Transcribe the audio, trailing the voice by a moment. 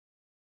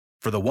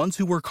For the ones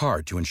who work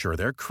hard to ensure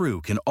their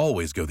crew can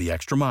always go the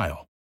extra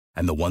mile,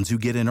 and the ones who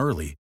get in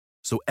early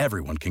so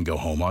everyone can go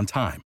home on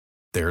time,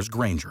 there's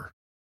Grainger,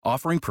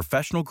 offering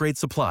professional-grade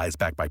supplies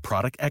backed by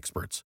product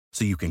experts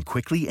so you can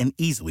quickly and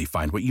easily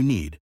find what you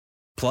need.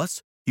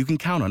 Plus, you can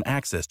count on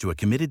access to a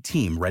committed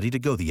team ready to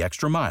go the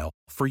extra mile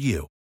for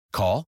you.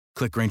 Call,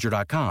 click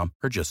Grainger.com,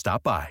 or just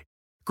stop by.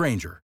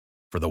 Grainger,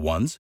 for the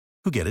ones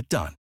who get it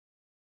done.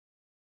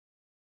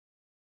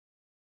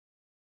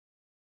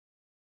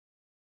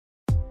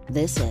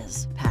 This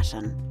is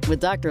Passion with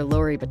Dr.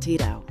 Lori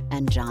Petito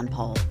and John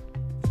Paul.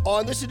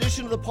 On this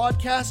edition of the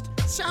podcast,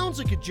 sounds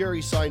like a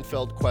Jerry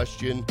Seinfeld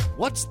question.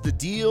 What's the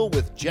deal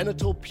with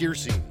genital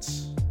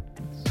piercings?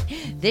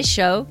 This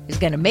show is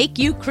going to make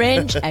you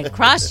cringe and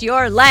cross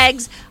your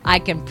legs. I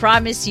can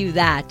promise you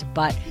that.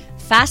 But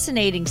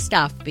fascinating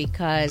stuff,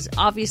 because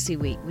obviously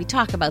we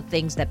talk about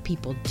things that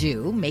people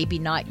do. Maybe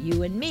not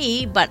you and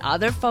me, but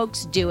other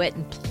folks do it,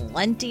 and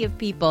plenty of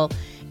people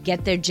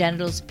get their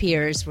genitals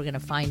pierced. We're going to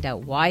find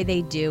out why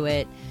they do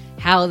it,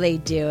 how they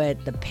do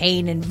it, the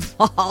pain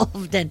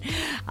involved, and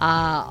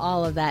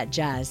all of that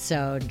jazz.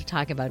 So to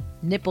talk about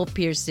nipple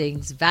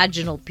piercings,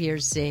 vaginal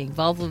piercing,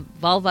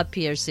 vulva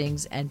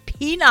piercings, and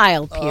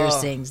penile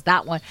piercings.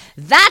 That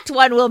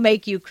one will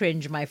make you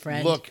cringe, my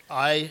friend. Look,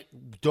 I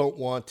don't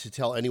want to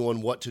tell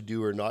anyone what to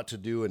do or not to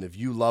do, and if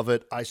you love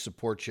it, I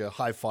support you.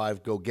 High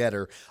five, go get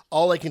her.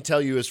 All I can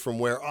tell you is from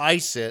where I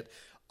sit,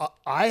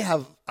 I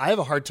have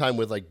a hard time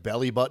with like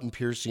belly button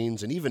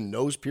piercings and even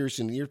nose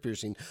piercing and ear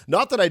piercing.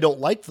 Not that I don't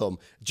like them,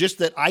 just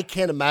that I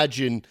can't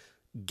imagine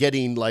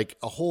getting like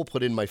a hole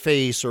put in my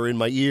face or in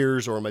my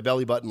ears or in my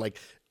belly button. Like,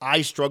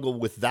 I struggle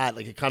with that.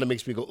 Like, it kind of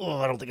makes me go,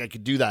 oh, I don't think I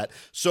could do that.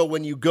 So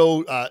when you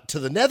go to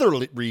the nether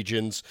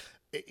regions,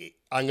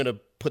 I'm going to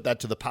put that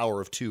to the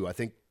power of two. I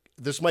think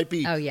this might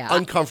be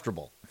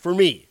uncomfortable for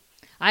me.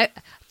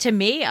 To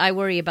me, I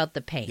worry about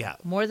the pain. Yeah.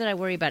 More than I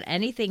worry about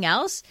anything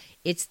else,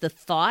 it's the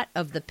thought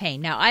of the pain.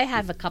 Now, I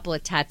have a couple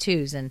of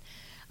tattoos, and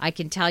I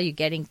can tell you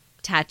getting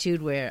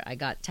tattooed where I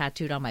got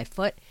tattooed on my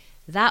foot,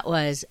 that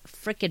was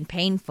freaking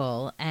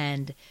painful.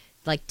 And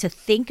like to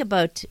think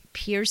about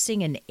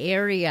piercing an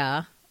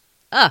area,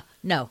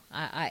 no,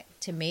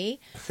 to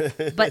me.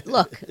 But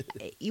look,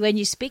 when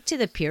you speak to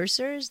the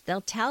piercers,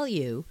 they'll tell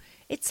you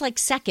it's like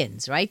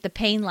seconds, right? The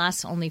pain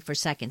lasts only for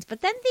seconds.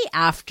 But then the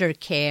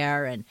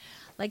aftercare and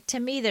like,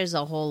 to me, there's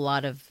a whole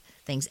lot of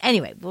things.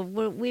 Anyway,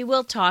 we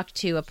will talk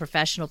to a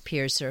professional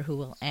piercer who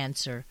will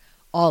answer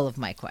all of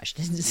my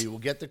questions. You will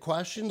get the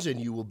questions and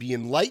you will be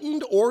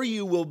enlightened, or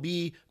you will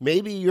be,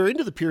 maybe you're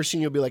into the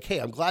piercing, you'll be like, hey,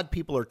 I'm glad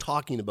people are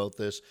talking about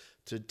this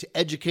to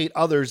educate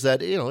others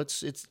that, you know,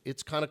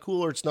 it's kind of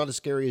cool, or it's not as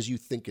scary as you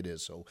think it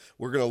is. So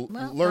we're going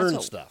to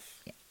learn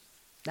stuff. Yeah.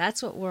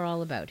 That's what we're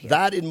all about here.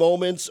 That in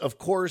moments. Of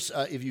course,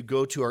 if you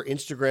go to our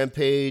Instagram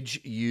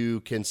page, you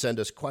can send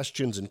us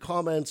questions and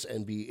comments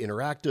and be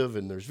interactive,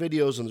 and there's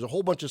videos and there's a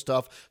whole bunch of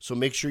stuff. So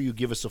make sure you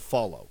give us a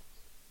follow.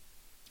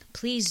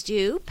 Please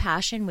do.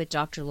 Passion with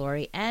Dr.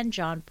 Lori and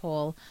John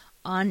Paul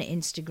on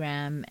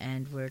Instagram,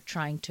 and we're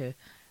trying to,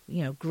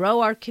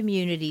 grow our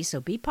community,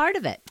 so be part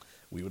of it.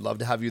 We would love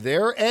to have you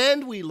there,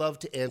 and we love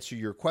to answer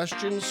your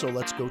questions, so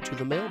let's go to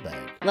the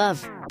mailbag.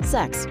 Love,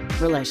 sex,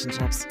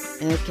 relationships.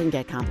 It can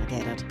get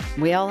complicated.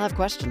 We all have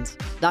questions.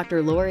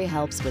 Dr. Lori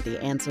helps with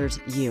the answers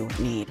you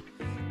need.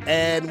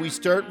 And we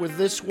start with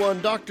this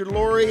one. Dr.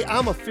 Lori,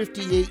 I'm a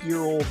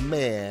 58-year-old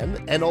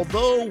man, and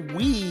although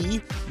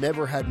we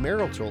never had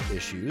marital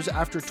issues,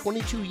 after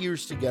 22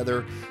 years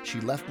together, she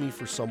left me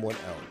for someone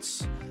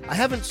else. I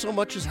haven't so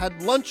much as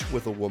had lunch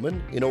with a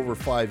woman in over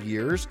 5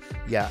 years,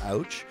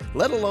 ouch,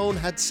 let alone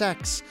had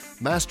sex.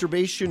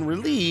 Masturbation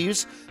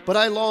relieves, but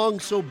I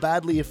long so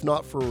badly, if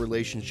not for a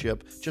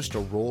relationship, just a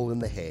roll in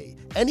the hay.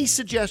 Any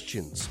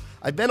suggestions?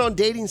 I've been on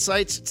dating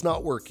sites, it's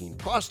not working.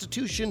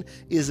 Prostitution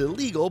is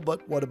illegal,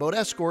 but what about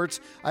escorts?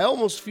 I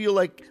almost feel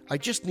like I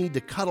just need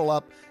to cuddle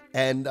up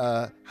and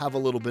have a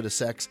little bit of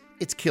sex.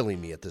 It's killing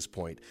me at this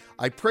point.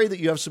 I pray that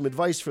you have some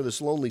advice for this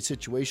lonely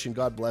situation.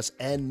 God bless,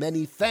 and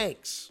many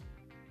thanks.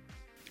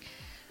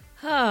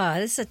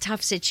 This is a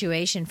tough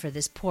situation for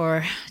this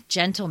poor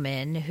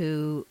gentleman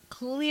who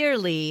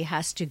clearly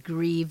has to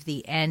grieve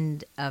the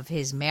end of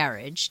his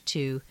marriage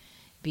to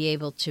be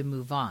able to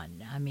move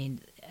on. I mean,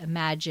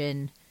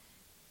 imagine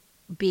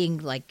being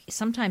like,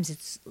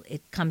 sometimes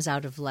it comes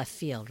out of left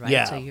field, right?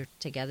 Yeah. So you're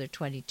together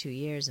 22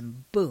 years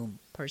and boom,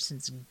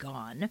 person's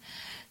gone.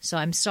 So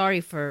I'm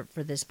sorry for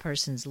this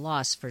person's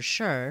loss for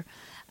sure.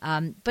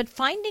 But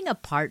finding a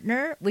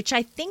partner, which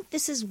I think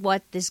this is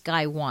what this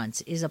guy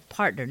wants, is a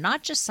partner,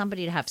 not just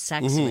somebody to have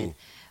sex with,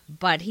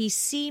 but he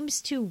seems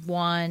to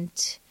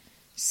want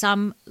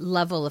some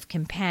level of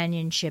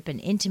companionship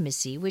and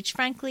intimacy, which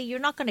frankly you're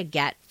not going to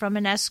get from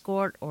an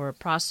escort or a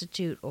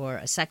prostitute or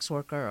a sex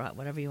worker or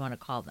whatever you want to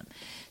call them.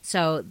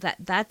 So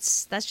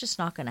that's just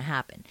not going to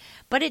happen.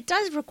 But it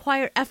does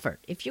require effort.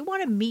 If you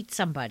want to meet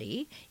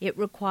somebody, it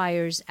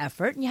requires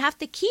effort, and you have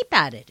to keep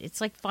at it.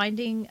 It's like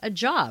finding a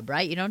job,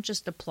 right? You don't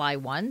just apply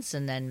once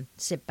and then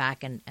sit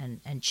back and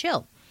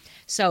chill.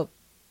 So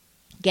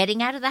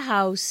getting out of the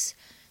house,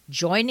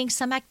 joining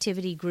some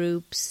activity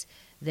groups.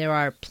 There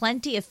are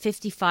plenty of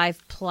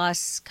 55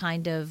 plus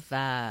kind of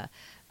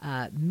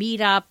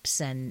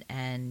meetups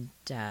and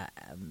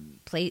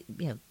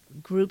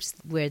groups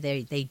where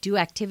they do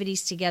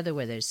activities together,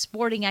 where there's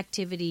sporting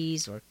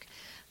activities or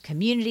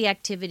community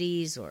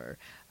activities or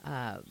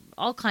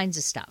all kinds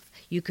of stuff.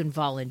 You can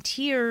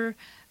volunteer.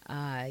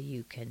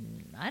 You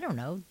can,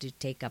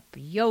 take up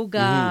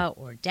yoga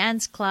or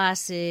dance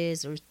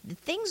classes or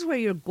things where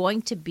you're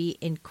going to be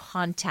in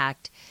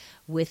contact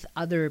with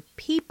other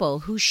people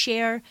who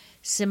share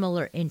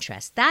similar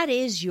interests. That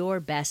is your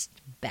best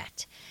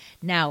bet.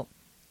 Now,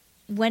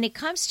 when it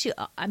comes to,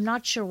 I'm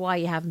not sure why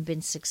you haven't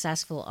been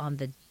successful on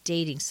the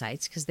dating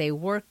sites, because they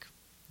work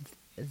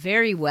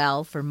very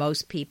well for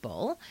most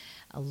people.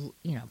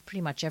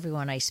 Pretty much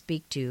everyone I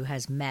speak to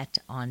has met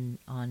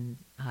on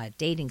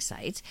dating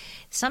sites.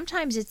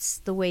 Sometimes it's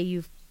the way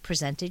you've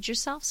presented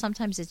yourself.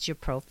 Sometimes it's your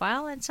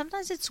profile. And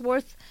sometimes it's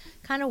worth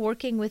kind of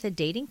working with a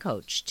dating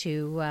coach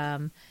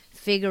to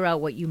figure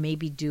out what you may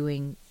be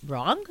doing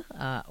wrong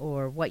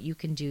or what you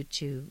can do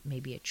to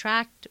maybe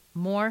attract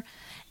more.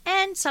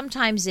 And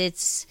sometimes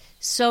it's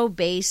so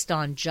based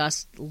on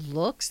just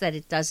looks that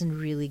it doesn't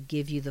really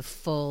give you the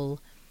full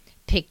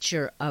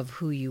picture of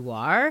who you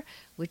are,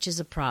 which is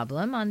a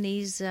problem on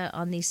these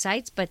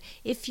sites. But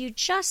if you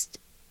just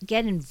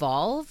get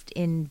involved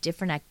in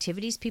different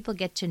activities, people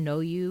get to know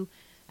you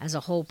as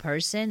a whole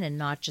person and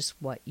not just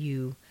what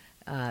you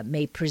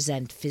may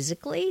present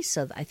physically.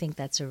 So I think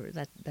that's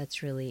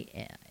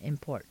really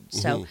important.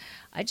 So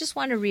I just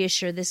want to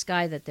reassure this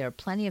guy that there are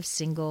plenty of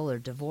single or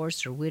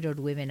divorced or widowed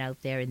women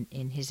out there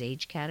in his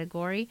age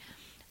category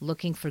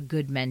looking for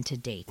good men to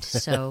date.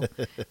 So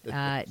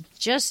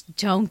just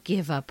don't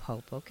give up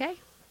hope, okay?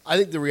 I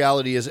think the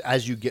reality is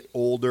as you get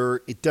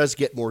older, it does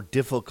get more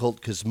difficult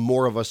because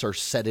more of us are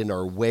set in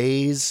our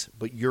ways.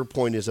 But your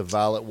point is a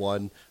valid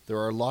one. There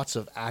are lots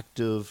of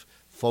active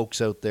folks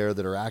out there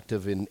that are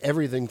active in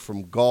everything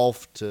from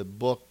golf to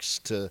books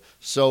to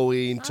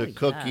sewing to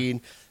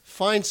cooking.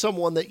 Find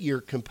someone that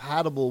you're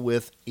compatible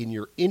with in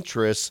your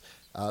interests.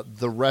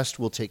 The rest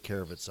will take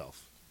care of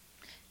itself.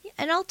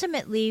 And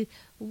ultimately,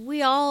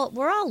 we're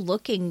all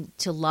looking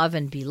to love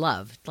and be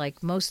loved,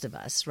 like most of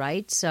us,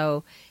 right?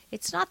 So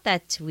it's not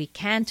that we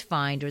can't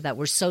find or that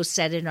we're so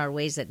set in our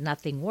ways that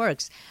nothing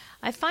works.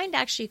 I find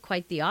actually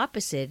quite the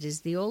opposite.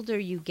 Is the older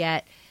you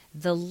get,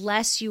 the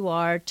less you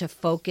are to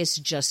focus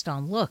just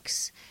on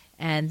looks,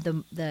 and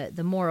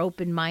the more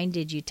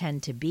open-minded you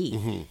tend to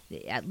be,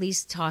 at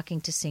least talking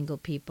to single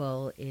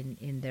people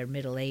in their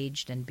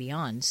middle-aged and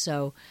beyond.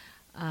 So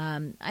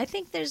I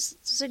think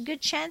there's a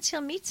good chance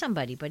he'll meet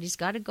somebody, but he's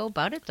got to go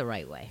about it the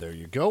right way. There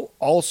you go.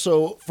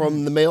 Also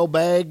from the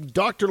mailbag,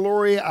 Dr.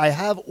 Lori, I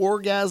have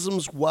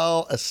orgasms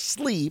while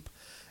asleep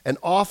and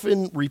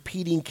often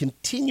repeating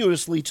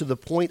continuously to the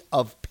point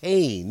of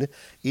pain.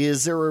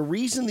 Is there a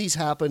reason these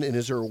happen, and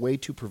is there a way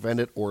to prevent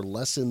it or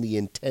lessen the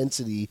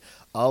intensity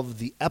of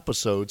the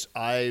episodes?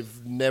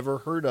 I've never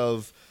heard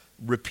of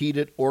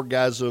repeated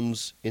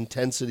orgasms,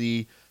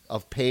 intensity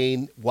of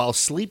pain while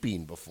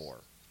sleeping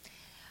before.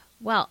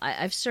 Well,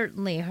 I've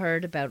certainly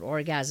heard about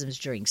orgasms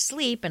during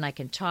sleep, and I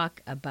can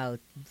talk about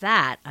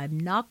that. I'm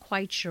not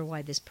quite sure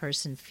why this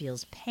person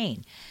feels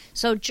pain.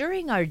 So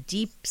during our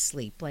deep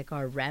sleep, like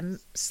our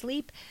REM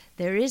sleep,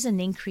 there is an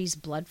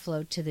increased blood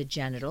flow to the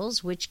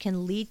genitals, which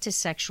can lead to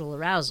sexual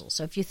arousal.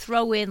 So if you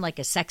throw in like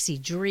a sexy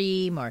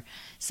dream or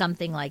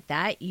something like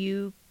that,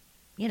 bingo,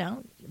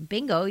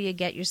 you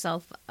get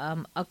yourself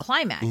a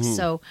climax.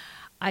 So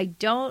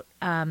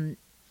I'm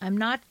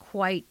not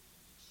quite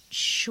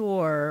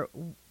sure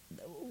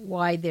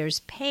why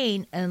there's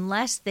pain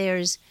unless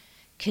there's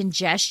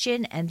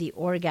congestion and the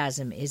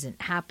orgasm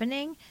isn't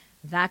happening.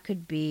 That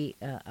could be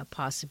a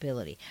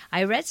possibility.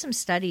 I read some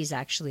studies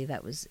actually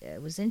that was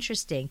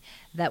interesting,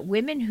 that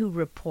women who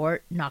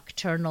report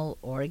nocturnal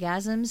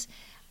orgasms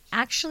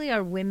actually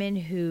are women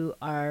who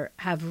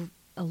have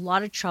a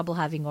lot of trouble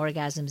having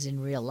orgasms in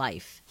real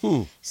life.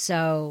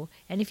 So,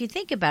 and if you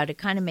think about it,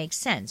 kind of makes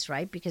sense,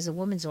 right? Because a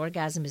woman's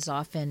orgasm is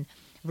often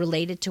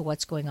related to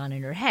what's going on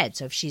in her head.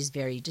 So if she's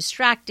very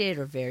distracted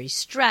or very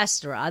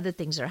stressed or other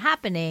things are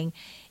happening,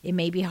 it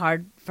may be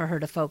hard for her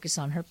to focus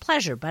on her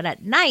pleasure. But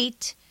at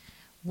night,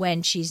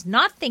 when she's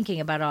not thinking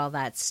about all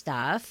that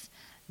stuff,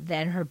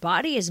 then her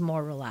body is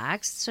more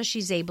relaxed, so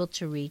she's able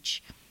to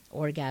reach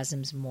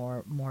orgasms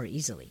more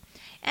easily.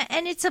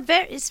 And it's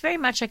very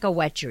much like a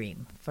wet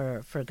dream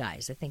for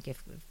guys. I think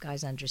if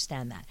guys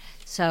understand that.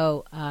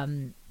 So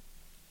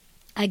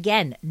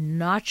again,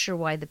 not sure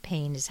why the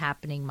pain is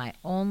happening.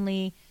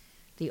 The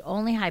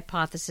only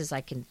hypothesis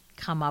I can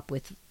come up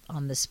with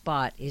on the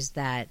spot is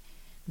that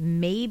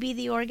maybe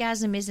the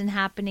orgasm isn't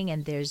happening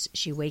and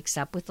she wakes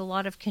up with a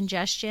lot of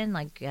congestion,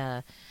 like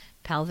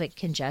pelvic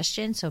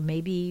congestion. So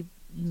maybe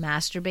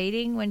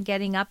masturbating when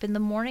getting up in the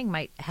morning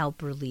might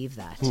help relieve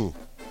that.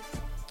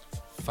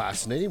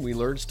 Fascinating. We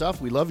learned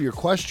stuff. We love your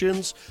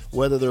questions,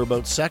 whether they're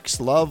about sex,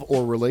 love,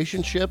 or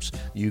relationships.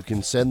 You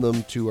can send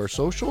them to our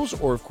socials,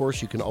 or of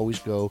course, you can always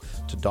go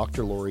to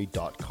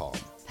drlori.com.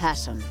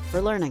 passion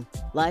for learning,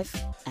 life,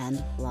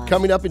 and love.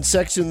 Coming up in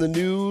Sex in the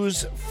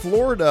News,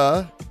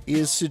 Florida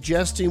is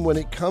suggesting when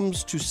it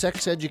comes to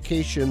sex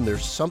education,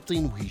 there's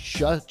something we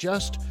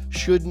just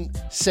shouldn't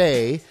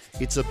say.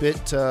 It's a bit,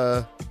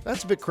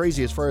 that's a bit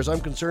crazy as far as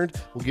I'm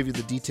concerned. We'll give you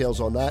the details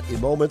on that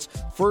in moments.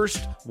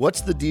 First,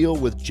 what's the deal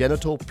with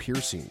genital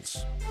piercings?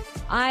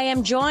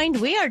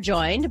 We are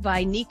joined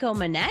by Nico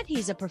Manette.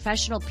 He's a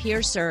professional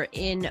piercer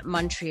in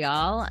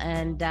Montreal,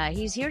 and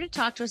he's here to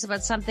talk to us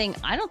about something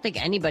I don't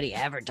think anybody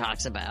ever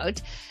talks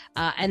about,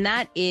 and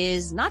that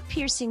is not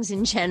piercings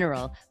in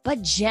general,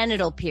 but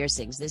genital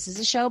piercings. This is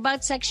a show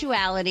about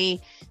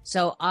sexuality,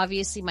 so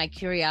obviously my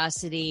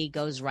curiosity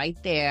goes right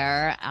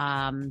there.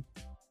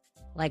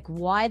 Like,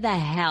 why the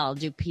hell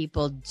do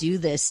people do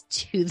this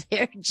to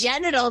their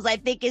genitals? I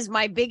think is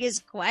my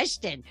biggest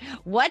question.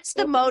 What's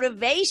the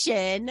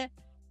motivation,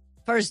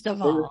 first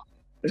of all?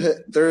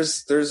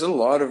 There's a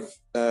lot of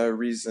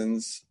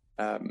reasons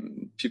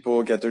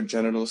people get their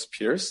genitals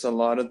pierced. A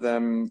lot of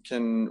them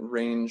can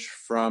range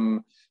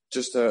from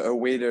just a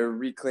way to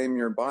reclaim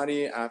your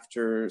body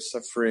after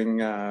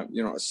suffering,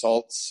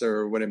 assaults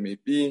or what it may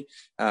be,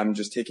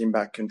 just taking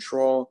back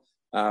control,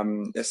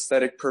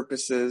 aesthetic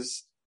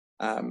purposes,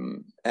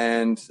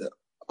 and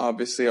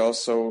obviously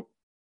also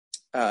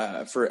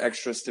for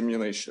extra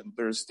stimulation.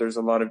 There's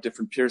a lot of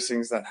different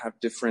piercings that have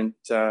different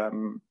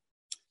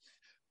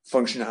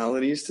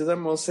functionalities to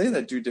them, we'll say,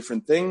 that do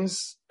different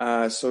things.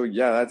 So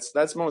yeah,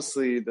 that's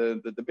mostly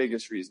the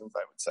biggest reasons, I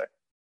would say.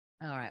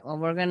 All right. Well,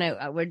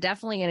 we're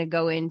definitely gonna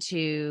go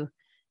into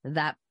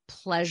that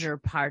pleasure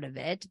part of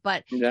it,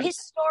 but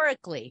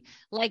historically,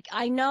 like,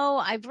 I know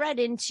I've read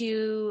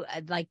into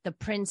like the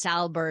Prince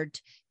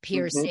Albert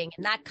piercing,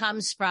 and that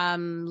comes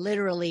from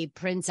literally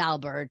Prince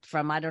Albert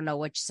from I don't know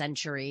which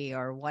century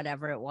or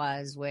whatever it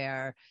was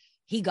where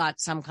he got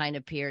some kind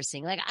of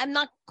piercing. Like, I'm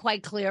not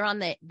quite clear on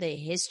the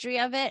history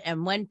of it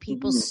and when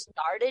people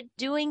started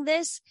doing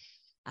this,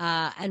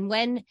 and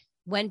when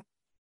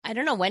I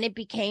don't know when it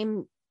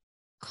became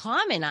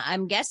common.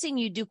 I'm guessing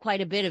you do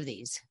quite a bit of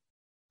these.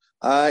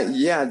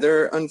 Yeah,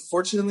 they're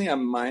unfortunately at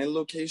my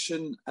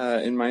location,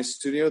 in my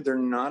studio, they're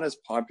not as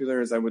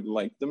popular as I would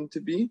like them to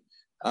be.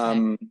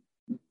 Okay.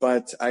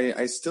 But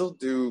I still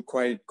do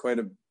quite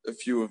a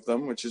few of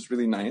them, which is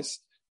really nice.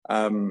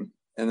 And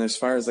as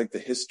far as like the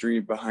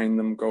history behind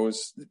them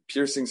goes,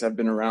 piercings have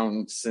been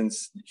around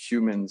since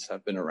humans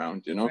have been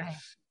around, you know?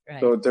 Right.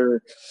 So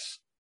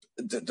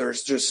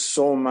there's just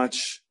so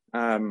much,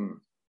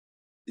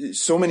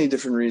 so many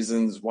different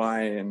reasons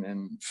why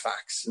and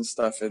facts and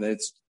stuff, and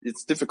it's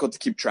difficult to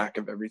keep track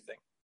of everything.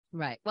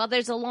 Right. Well,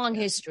 there's a long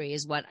history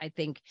is what I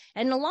think,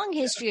 and a long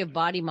history of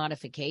body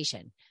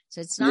modification.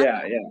 So it's not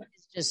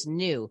it's just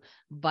new,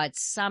 but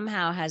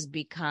somehow has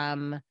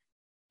become,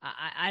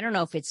 I don't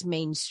know if it's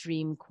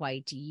mainstream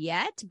quite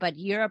yet, but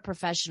you're a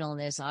professional in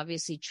this,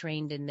 obviously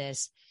trained in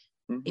this.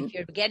 If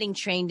you're getting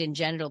trained in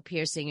genital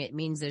piercing, it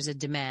means there's a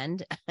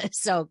demand.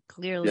 So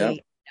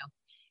clearly,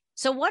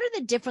 So what are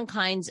the different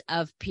kinds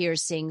of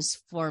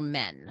piercings for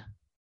men?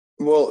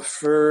 Well,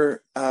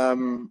 for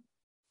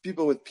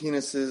people with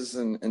penises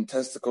and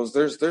testicles,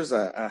 there's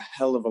a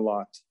hell of a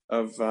lot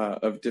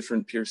of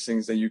different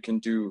piercings that you can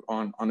do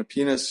on a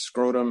penis,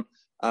 scrotum.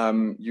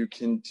 You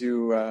can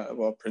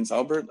do, Prince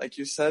Albert, like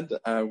you said,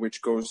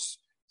 which goes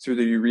through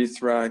the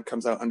urethra and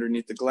comes out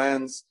underneath the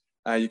glands.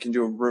 You can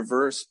do a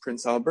reverse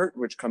Prince Albert,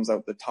 which comes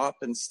out the top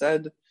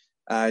instead.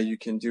 You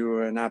can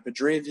do an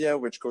apidravia,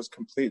 which goes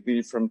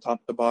completely from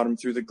top to bottom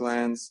through the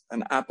glands,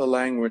 an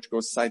apilang, which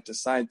goes side to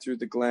side through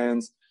the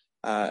glands,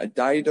 a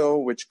dido,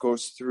 which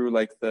goes through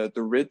like the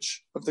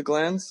ridge of the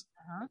glands.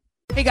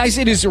 Hey guys,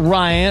 it is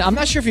Ryan. I'm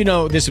not sure if you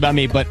know this about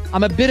me, but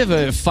I'm a bit of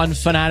a fun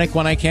fanatic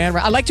when I can.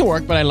 I like to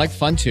work, but I like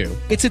fun too.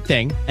 It's a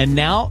thing. And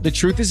now the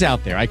truth is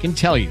out there. I can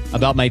tell you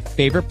about my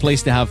favorite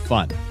place to have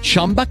fun.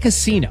 Chumba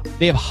Casino.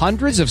 They have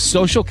hundreds of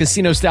social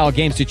casino style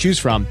games to choose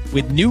from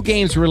with new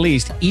games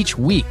released each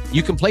week.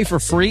 You can play for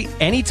free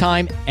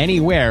anytime,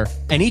 anywhere.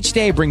 And each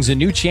day brings a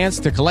new chance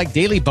to collect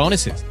daily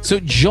bonuses. So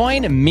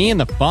join me in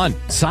the fun.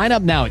 Sign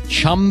up now at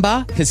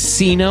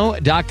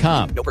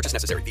ChumbaCasino.com. No purchase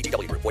necessary.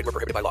 VGW Group. Void where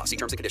prohibited by law. See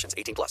terms and conditions.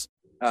 18+.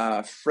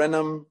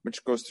 Frenum,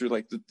 which goes through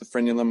like the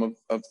frenulum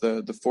of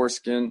the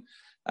foreskin.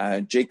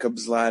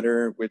 Jacob's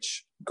ladder,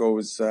 which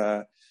goes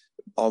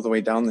all the way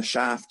down the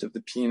shaft of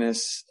the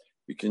penis.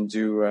 You can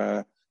do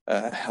a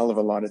hell of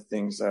a lot of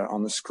things.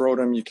 On the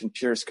scrotum, you can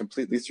pierce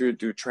completely through,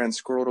 do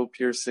transscrotal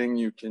piercing.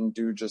 You can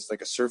do just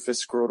like a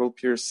surface scrotal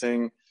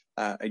piercing,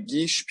 a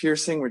guiche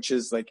piercing, which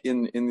is like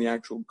in the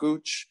actual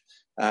gooch.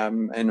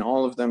 And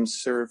all of them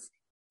serve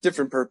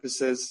different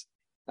purposes,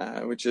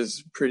 which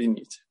is pretty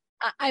neat.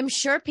 I'm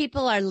sure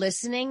people are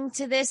listening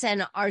to this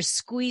and are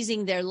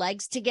squeezing their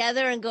legs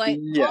together and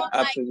going, oh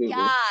my absolutely.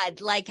 God,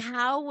 like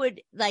how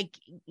would, like,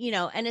 you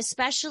know, and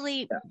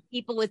especially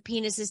people with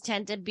penises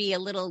tend to be a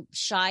little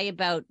shy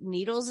about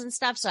needles and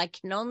stuff. So I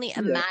can only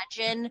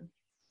imagine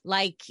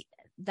like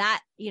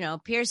that, you know,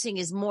 piercing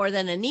is more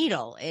than a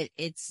needle.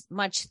 It's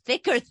much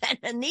thicker than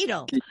a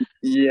needle.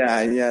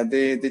 Yeah.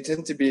 They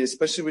tend to be,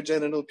 especially with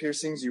genital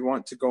piercings, you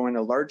want to go in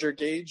a larger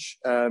gauge,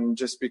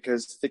 just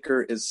because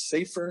thicker is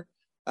safer.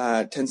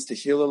 Tends to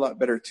heal a lot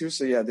better too.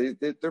 So yeah,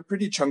 they're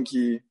pretty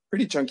chunky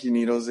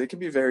needles. They can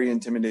be very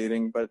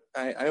intimidating, but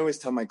I always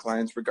tell my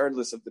clients,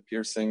 regardless of the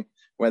piercing,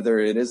 whether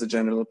it is a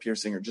genital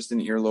piercing or just an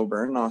earlobe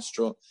or a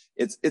nostril,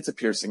 it's a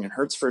piercing. It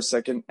hurts for a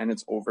second and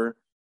it's over,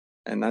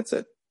 and that's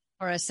it.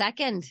 For a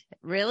second,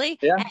 really?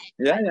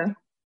 Yeah.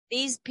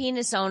 These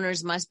penis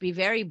owners must be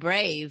very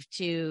brave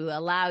to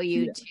allow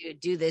you to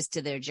do this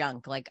to their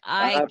junk. Like,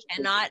 I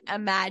cannot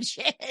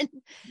imagine.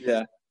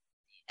 Yeah.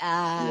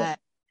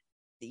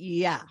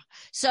 Yeah.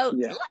 So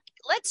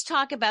let's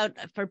talk about,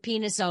 for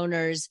penis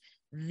owners,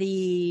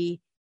 the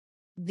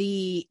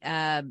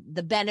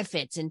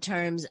benefits in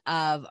terms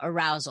of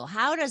arousal.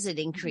 How does it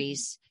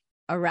increase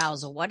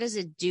arousal? What does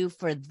it do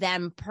for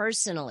them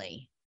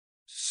personally?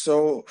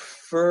 So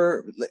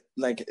for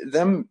like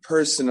them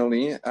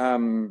personally,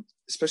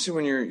 especially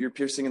when you're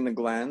piercing in the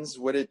glands,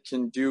 what it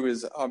can do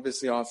is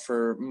obviously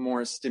offer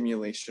more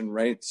stimulation,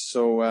 right?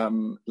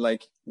 So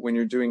like when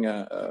you're doing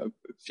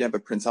if you have a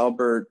Prince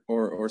Albert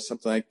or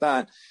something like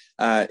that,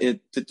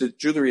 the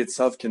jewelry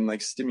itself can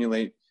like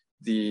stimulate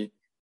the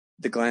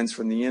glands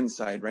from the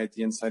inside, right?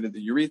 The inside of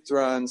the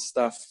urethra and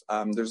stuff.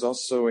 There's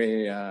also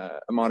a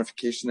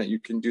modification that you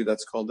can do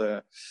that's called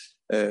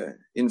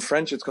in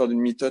French, it's called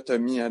une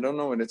mitotomie. I don't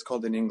know what it's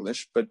called in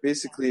English, but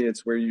basically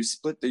it's where you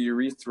split the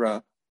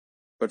urethra,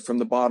 but from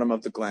the bottom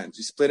of the glands.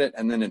 You split it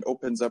and then it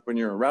opens up when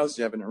you're aroused,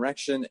 you have an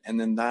erection, and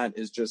then that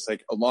is just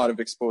like a lot of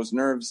exposed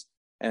nerves.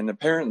 And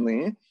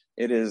apparently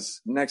it is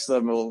next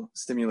level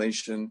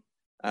stimulation.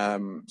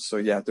 So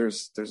yeah,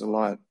 there's a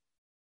lot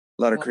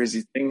of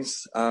crazy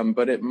things.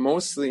 But it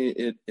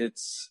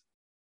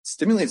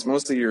stimulates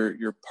mostly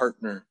your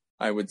partner,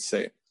 I would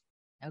say.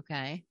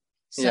 Okay.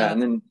 So yeah,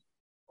 and then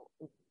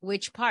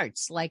which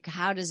parts? Like,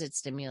 how does it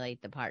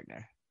stimulate the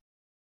partner?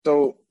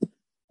 So,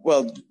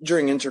 well,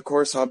 during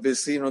intercourse,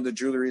 obviously, the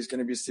jewelry is going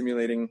to be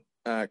stimulating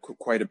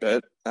quite a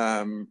bit,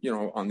 on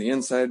the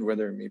inside,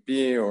 whether it may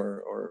be,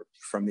 or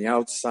from the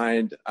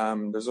outside.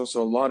 There's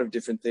also a lot of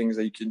different things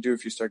that you can do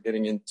if you start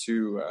getting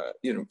into,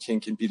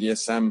 kink and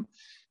BDSM.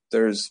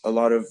 There's a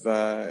lot of,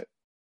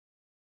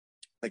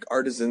 like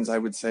artisans, I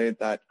would say,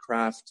 that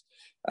craft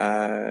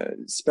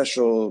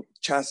special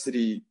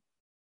chastity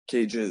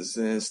cages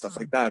and stuff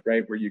like that,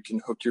 right? Where you can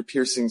hook your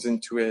piercings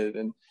into it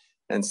and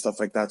stuff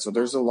like that. So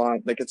there's a lot,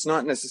 like, it's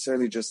not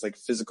necessarily just like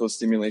physical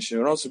stimulation.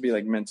 It would also be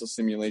like mental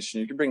stimulation.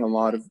 You can bring a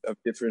lot of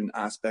different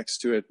aspects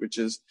to it, which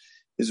is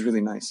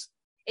really nice.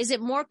 Is it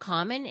more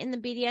common in the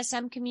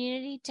BDSM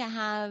community to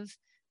have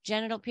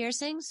genital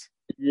piercings?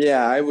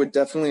 Yeah, I would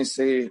definitely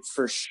say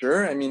for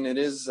sure. I mean, it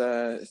is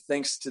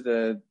thanks to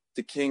the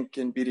kink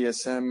and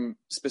BDSM,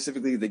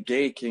 specifically the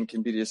gay kink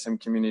and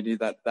BDSM community,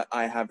 that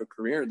I have a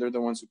career. They're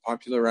the ones who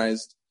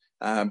popularized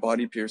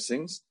body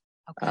piercings,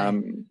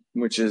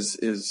 which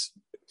is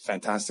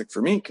fantastic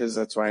for me because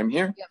that's why I'm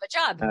here. You have a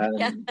job.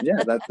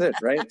 Yeah, that's it,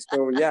 right?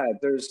 So yeah,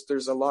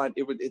 there's a lot.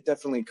 It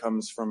definitely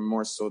comes from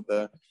more so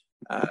the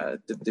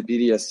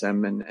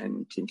BDSM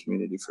and kink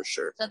community for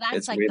sure. So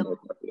that's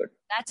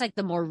like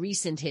the more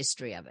recent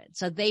history of it.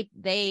 So they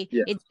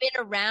it's been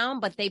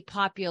around, but they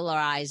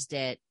popularized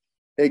it.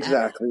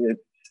 Exactly.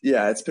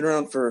 It's been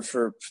around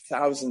for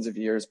thousands of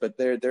years, but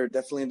they're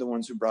definitely the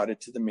ones who brought it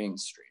to the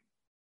mainstream.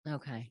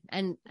 Okay.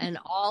 And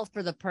all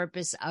for the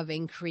purpose of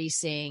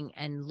increasing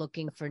and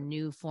looking for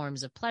new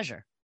forms of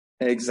pleasure.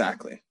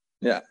 Exactly.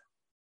 Yeah.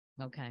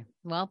 Okay.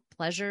 Well,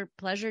 pleasure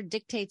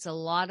dictates a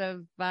lot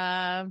of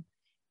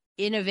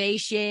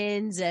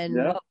innovations and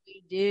what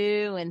we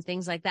do and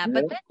things like that.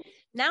 But then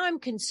now I'm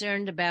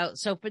concerned about,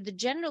 so for the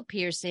genital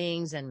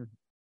piercings and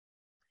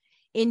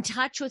in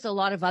touch with a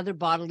lot of other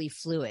bodily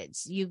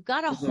fluids, you've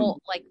got a hole,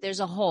 like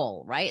there's a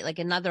hole, right? Like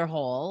another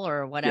hole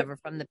or whatever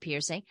from the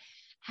piercing.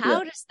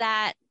 How does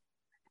that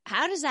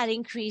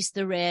increase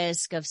the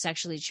risk of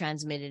sexually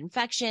transmitted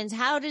infections?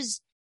 How do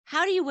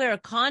you wear a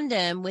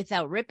condom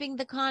without ripping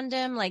the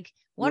condom? Like,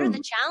 what are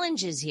the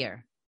challenges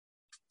here?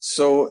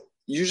 So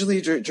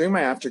usually during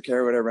my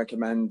aftercare, what I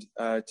recommend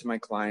to my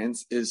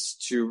clients is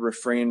to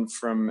refrain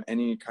from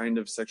any kind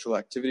of sexual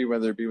activity,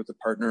 whether it be with a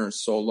partner or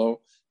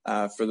solo,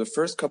 for the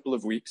first couple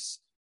of weeks.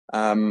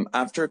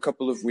 After a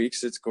couple of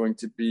weeks, it's going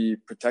to be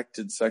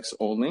protected sex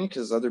only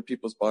because other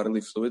people's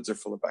bodily fluids are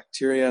full of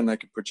bacteria and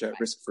that could put you at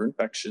risk for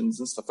infections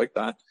and stuff like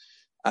that.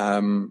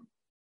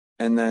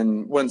 And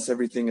then once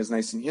everything is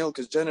nice and healed,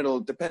 because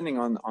depending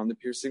on the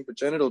piercing, but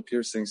genital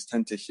piercings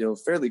tend to heal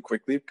fairly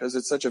quickly because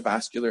it's such a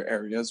vascular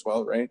area as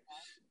well, right?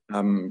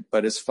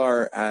 But as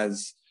far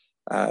as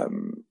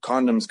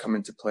condoms come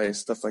into play,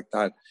 stuff like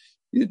that,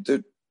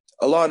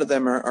 a lot of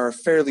them are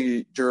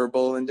fairly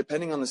durable, and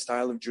depending on the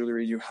style of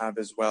jewelry you have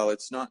as well,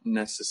 it's not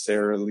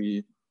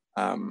necessarily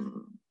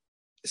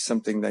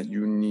something that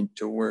you need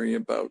to worry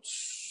about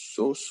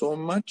so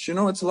much.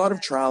 It's a lot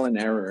of trial and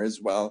error as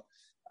well.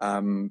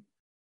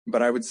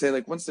 But I would say,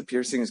 like, once the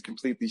piercing is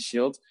completely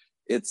healed,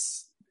 it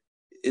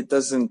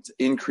doesn't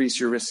increase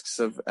your risks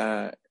of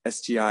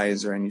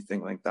STIs or anything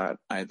like that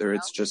either.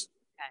 It's just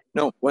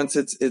No, once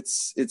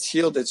it's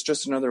healed, it's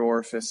just another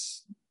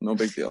orifice. No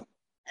big deal.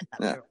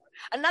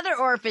 Another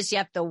orifice you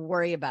have to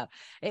worry about.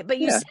 But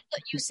you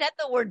said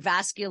the word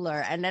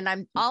vascular, and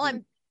then all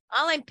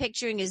I'm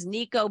picturing is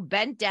Nico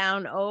bent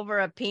down over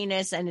a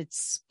penis and it's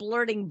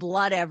splurting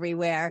blood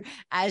everywhere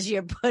as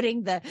you're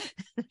putting the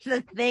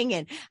thing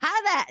in.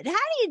 How do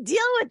you deal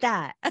with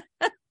that?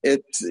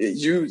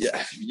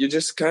 You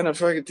just kind of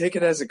fucking take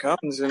it as it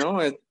comes, you know.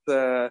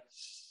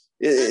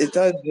 It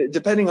does,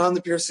 depending on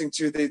the piercing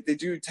too. They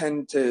do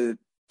tend to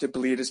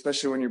bleed,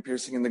 especially when you're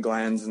piercing in the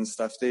glands and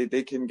stuff.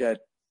 They can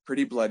get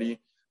pretty bloody.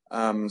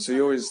 So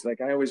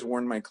I always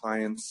warn my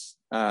clients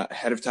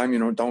ahead of time, you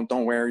know,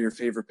 don't wear your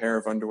favorite pair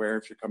of underwear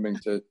if you're coming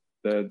to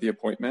the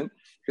appointment,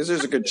 because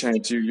there's a good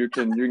chance you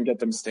can get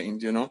them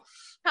stained, you know.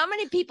 How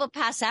many people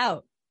pass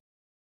out?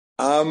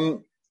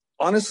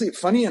 Honestly,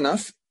 funny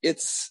enough,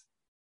 it's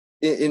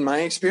in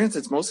my experience,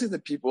 it's mostly the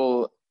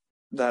people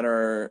that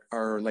are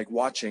like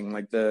watching,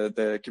 like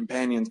the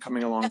companions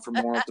coming along for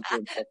moral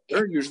support.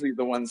 They're usually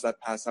the ones that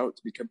pass out,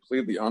 to be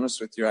completely honest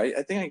with you.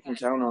 I think I can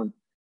count on,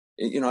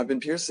 you know, I've been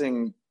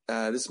piercing,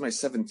 this is my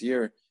 7th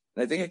year,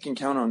 and I think I can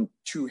count on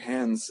 2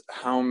 hands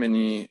how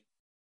many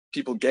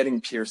people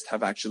getting pierced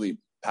have actually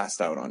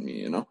passed out on me,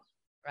 you know?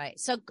 Right.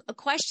 So a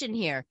question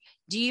here.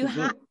 Do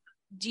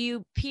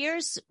you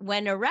pierce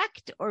when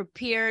erect or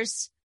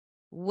pierce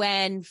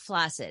when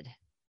flaccid?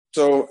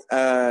 So,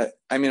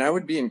 I mean, I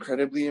would be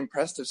incredibly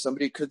impressed if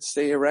somebody could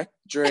stay erect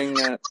during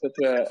such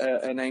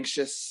an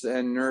anxious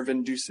and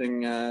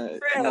nerve-inducing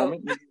moment. You know what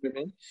I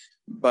mean?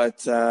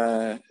 But,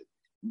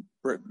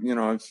 you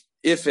know,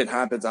 if it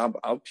happens,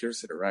 I'll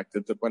pierce it erect,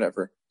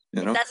 whatever.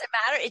 You know? It doesn't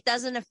matter. It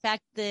doesn't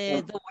affect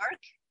the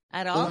work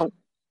at all.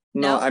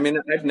 No, I mean,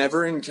 I've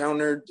never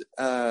encountered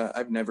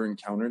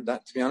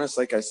that, to be honest.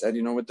 Like I said,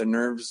 you know, with the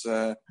nerves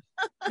and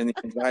the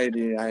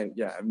anxiety,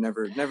 I've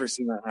never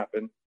seen that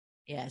happen.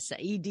 Yes,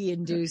 ED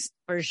induced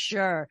for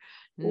sure.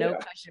 No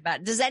question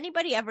about it. Does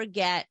anybody ever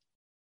get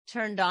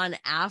turned on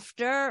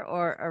after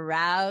or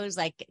aroused?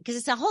 Like, because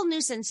it's a whole new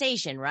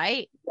sensation,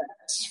 right?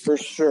 Yes, for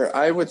sure.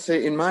 I would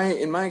say in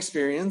my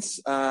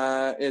experience,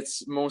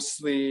 it's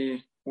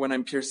mostly when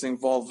I'm piercing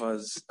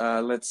vulvas.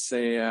 Let's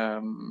say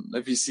a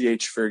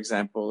VCH, for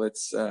example.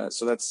 It's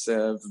so that's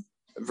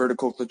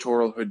vertical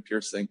clitoral hood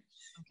piercing.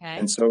 Okay.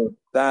 And so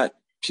that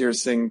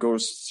piercing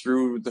goes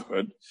through the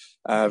hood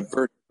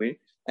vertically.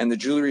 And the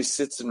jewelry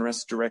sits and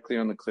rests directly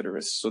on the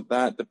clitoris. So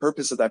that the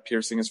purpose of that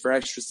piercing is for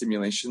extra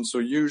stimulation. So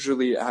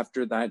usually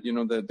after that, you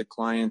know, the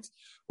client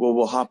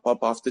will hop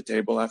up off the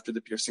table after the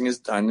piercing is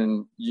done,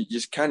 and you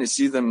kind of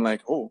see them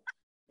like, oh,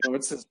 you know,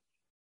 what's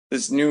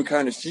this new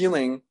kind of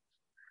feeling?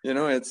 You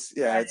know, it's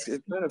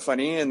kind of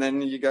funny. And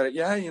then you got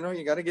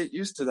to get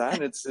used to that.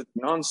 It's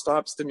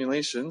nonstop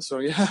stimulation. So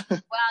yeah.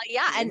 Well,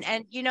 yeah.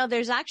 And, you know,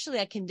 there's actually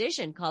a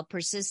condition called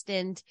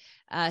persistent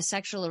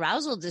sexual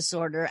arousal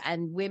disorder,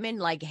 and women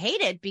like hate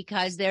it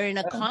because they're in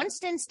a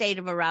constant state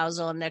of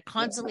arousal and they're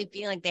constantly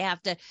feeling like they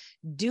have to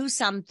do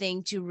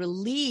something to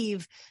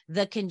relieve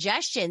the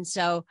congestion.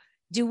 So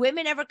do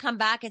women ever come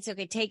back and say,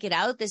 okay, take it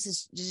out? This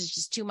is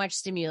just too much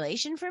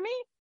stimulation for me?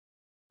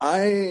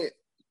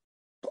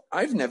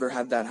 I've never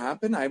had that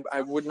happen.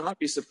 I would not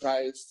be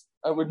surprised.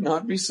 I would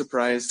not be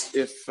surprised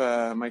if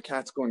my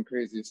cat's going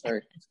crazy.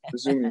 Sorry,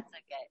 presuming.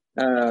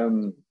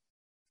 Okay.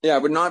 Yeah, I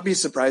would not be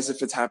surprised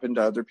if it's happened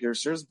to other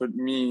piercers, but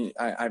me,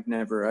 I've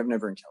never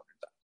encountered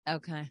that.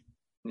 Okay.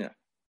 Yeah.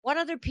 What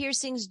other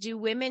piercings do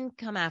women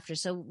come after?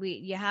 So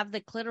you have the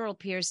clitoral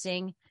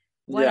piercing.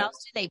 What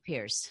else do they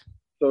pierce?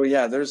 So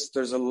yeah, there's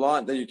a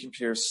lot that you can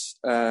pierce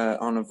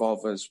on a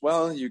vulva as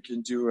well. You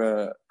can do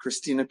a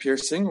Christina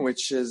piercing,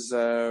 which is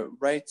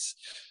right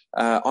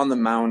on the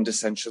mound.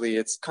 Essentially,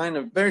 it's kind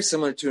of very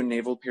similar to a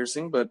navel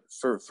piercing, but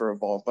for a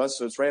vulva.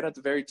 So it's right at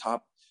the very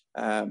top,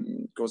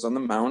 goes on the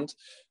mound,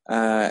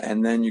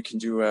 and then you can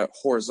do a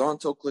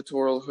horizontal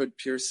clitoral hood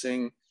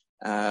piercing.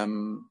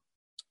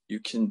 You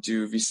can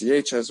do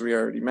VCH, as we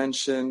already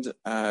mentioned,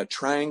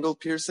 triangle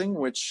piercing,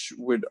 which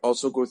would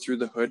also go through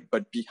the hood,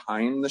 but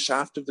behind the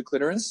shaft of the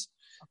clitoris.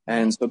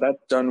 And so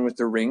that's done with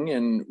the ring.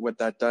 And what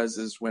that does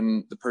is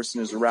when the person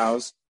is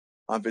aroused,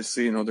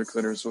 obviously, you know, their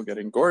clitoris will get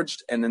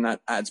engorged, and then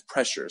that adds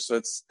pressure. So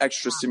it's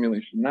extra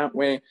stimulation that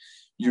way.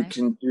 You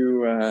can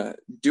do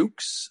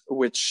dukes,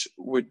 which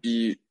would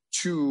be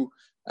 2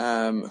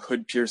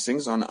 hood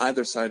piercings on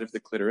either side of the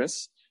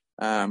clitoris.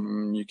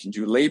 You can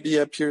do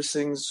labia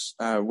piercings,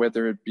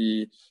 whether it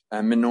be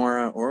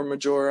minora or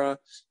majora.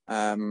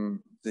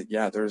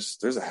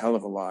 There's a hell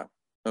of a lot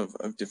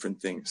of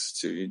different things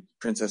to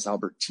Princess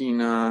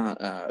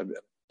Albertina.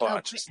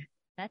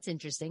 That's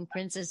interesting.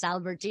 Princess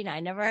Albertina.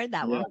 I never heard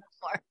that one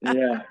before.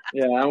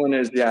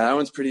 That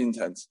one's pretty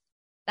intense.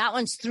 That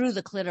one's through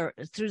the clitoris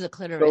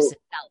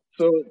itself.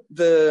 So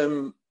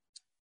the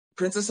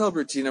Princess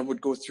Albertina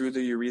would go through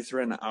the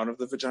urethra and out of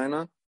the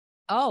vagina.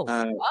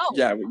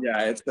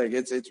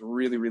 It's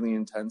really, really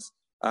intense.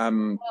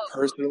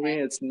 Personally,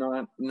 it's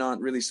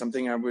not really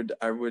something I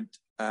would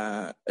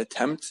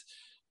attempt.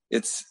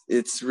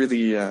 it's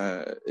really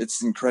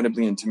it's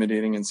incredibly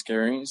intimidating and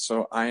scary.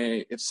 So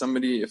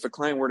if a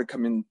client were to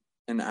come in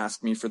and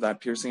ask me for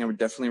that piercing, I would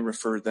definitely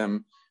refer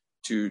them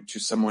to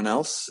someone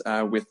else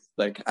with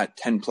like at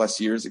 10 plus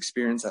years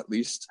experience at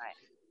least. Right.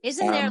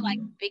 Isn't there like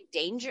big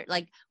danger?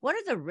 Like, what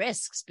are the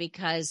risks?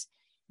 Because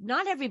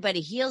not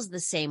everybody heals the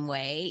same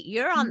way.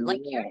 You're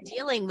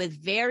dealing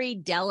with very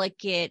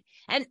delicate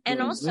and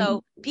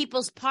also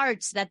people's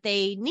parts that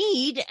they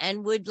need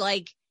and would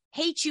like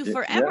hate you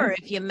forever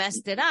if you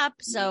messed it up.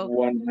 So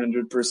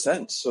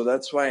 100%. So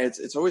that's why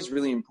it's always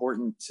really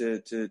important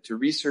to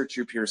research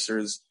your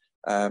piercers,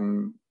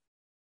 and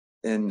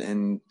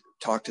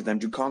talk to them,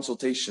 do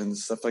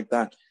consultations, stuff like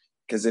that.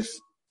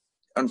 Because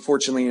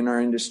unfortunately in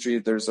our industry,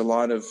 there's a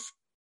lot of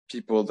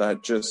people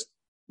that just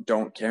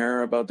don't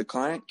care about the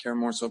client, care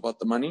more so about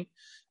the money.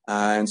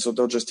 And so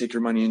they'll just take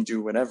your money and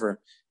do whatever.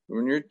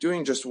 When you're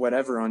doing just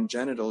whatever on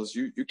genitals,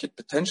 you could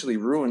potentially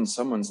ruin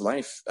someone's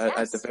life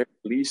at the very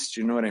least,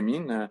 you know what I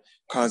mean?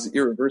 Cause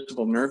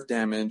irreversible nerve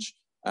damage,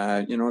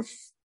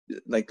 if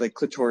like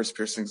clitoris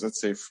piercings,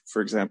 let's say,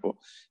 for example,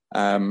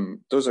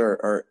 those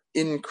are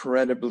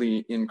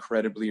incredibly,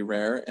 incredibly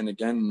rare. And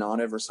again, not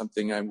ever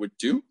something I would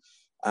do.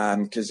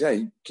 Cause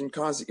you can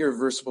cause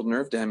irreversible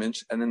nerve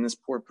damage and then this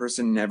poor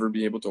person never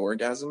be able to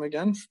orgasm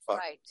again. Fuck,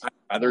 right. I'd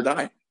rather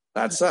die.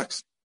 That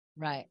sucks.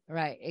 Right.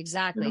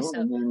 Exactly. You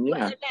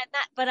know, so,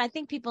 but I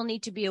think people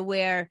need to be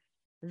aware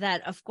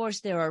that, of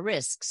course, there are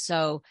risks.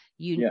 So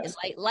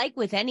like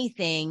with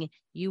anything,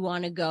 you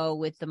want to go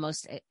with the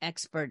most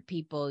expert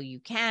people you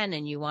can,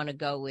 and you want to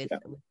go with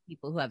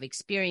people who have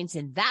experience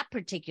in that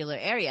particular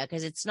area.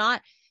 Because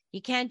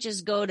you can't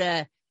just go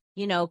to,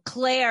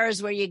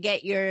 Claire's where you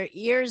get your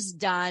ears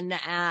done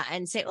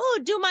and say, oh,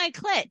 do my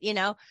clit,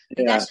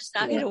 that's just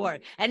not going to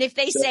work. And if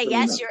they say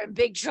yes, you're in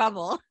big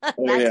trouble.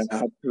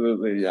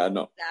 Absolutely. Yeah,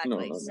 no.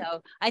 Exactly. No.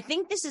 So I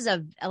think this is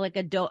an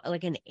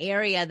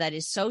area that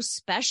is so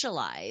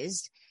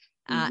specialized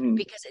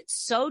because it's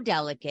so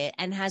delicate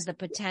and has the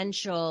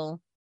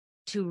potential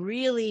to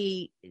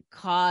really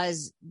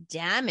cause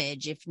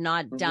damage if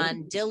not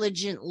done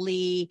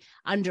diligently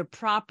under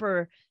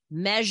proper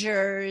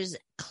measures,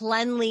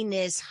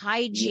 cleanliness,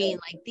 hygiene.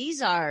 Like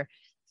these are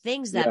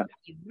things that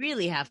you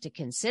really have to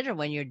consider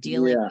when you're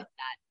dealing with that.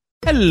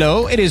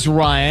 Hello, it is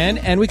Ryan,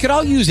 and we could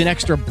all use an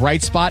extra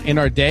bright spot in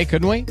our day,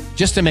 couldn't we?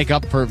 Just to make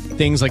up for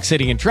things like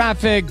sitting in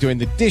traffic, doing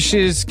the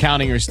dishes,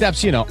 counting your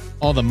steps,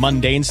 all the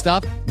mundane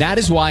stuff. That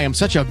is why I'm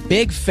such a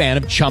big fan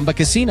of Chumba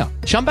Casino.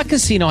 Chumba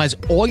Casino has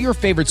all your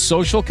favorite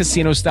social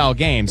casino style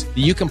games that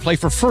you can play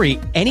for free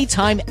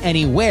anytime,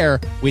 anywhere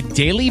with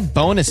daily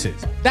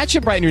bonuses. That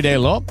should brighten your day a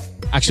little.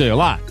 Actually, a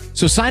lot.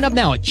 So sign up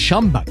now at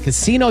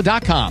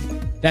ChumbaCasino.com.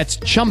 That's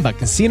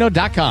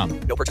ChumbaCasino.com.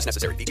 No purchase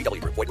necessary.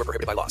 VGW Group. Void where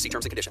prohibited by law. See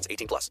terms and conditions.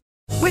 18+.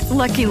 With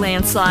Lucky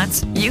Land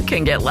Slots, you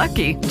can get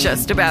lucky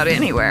just about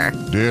anywhere.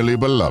 Dearly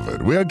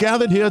beloved, we are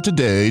gathered here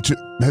today to...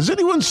 Has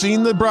anyone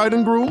seen the bride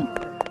and groom?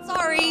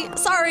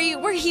 Sorry,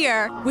 we're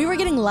here. We were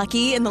getting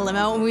lucky in the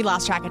limo and we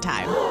lost track of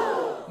time.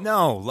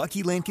 No,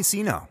 Lucky Land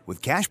Casino.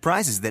 With cash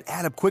prizes that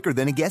add up quicker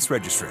than a guest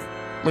registry.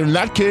 In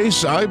that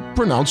case, I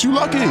pronounce you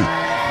lucky.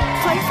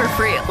 Play for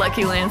free at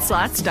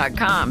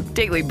LuckyLandSlots.com.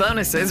 Daily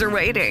bonuses are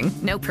waiting.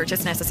 No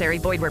purchase necessary.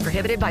 Void where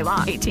prohibited by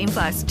law.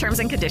 18+. Terms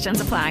and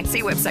conditions apply.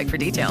 See website for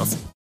details.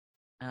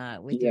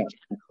 With your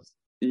genitals.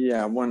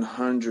 Yeah,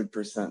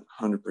 100%,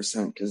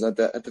 100%. Because at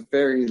the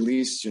very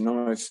least,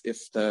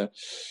 if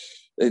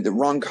the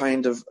wrong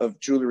kind of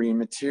jewelry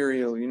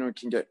material,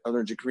 can get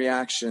allergic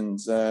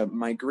reactions,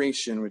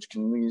 migration, which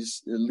can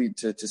lead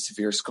to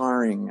severe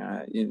scarring,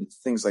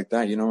 things like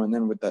that, and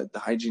then with the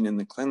hygiene and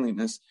the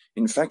cleanliness,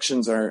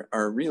 infections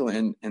are real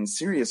and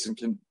serious and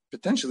can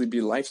potentially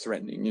be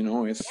life-threatening,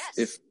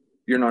 if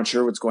you're not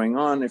sure what's going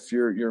on, if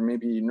you're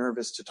maybe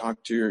nervous to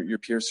talk to your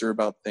piercer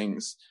about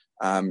things,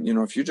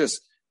 if you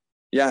just,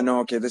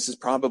 this is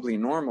probably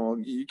normal,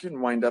 you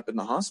can wind up in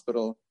the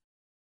hospital.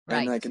 Right.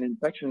 And like an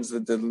infection is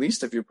the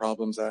least of your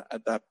problems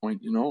at that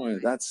point,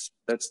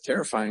 that's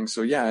terrifying.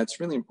 So it's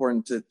really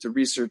important to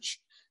research,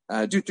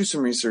 do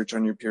some research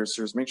on your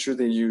piercers, make sure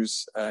they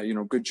use,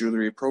 good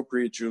jewelry,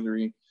 appropriate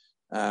jewelry,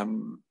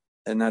 and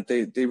that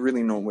they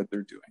really know what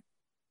they're doing.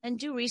 And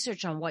do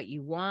research on what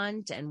you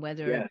want and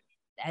whether,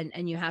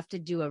 and you have to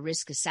do a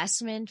risk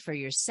assessment for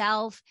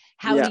yourself.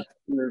 How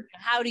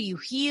do you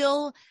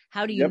heal?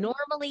 How do you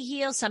normally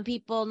heal?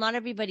 Not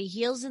everybody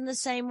heals in the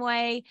same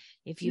way.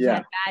 If you've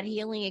had bad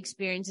healing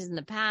experiences in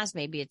the past,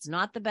 maybe it's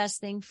not the best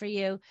thing for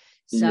you.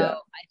 So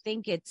I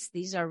think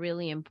these are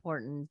really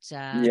important.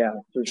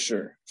 For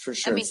sure.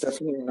 It's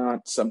definitely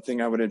not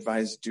something I would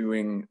advise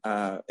doing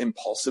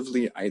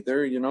impulsively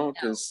either,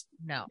 because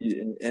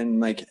and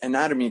like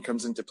anatomy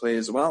comes into play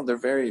as well.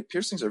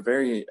 Piercings are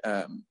very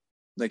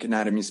like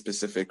anatomy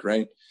specific,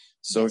 right?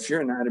 So if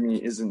your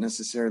anatomy isn't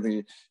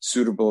necessarily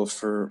suitable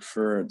for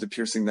the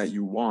piercing that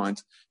you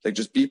want, like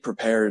just be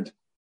prepared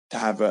to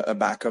have a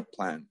backup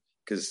plan.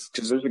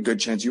 because there's a good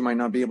chance you might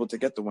not be able to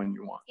get the one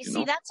you want. You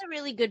see, that's a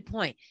really good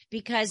point,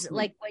 because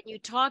like when you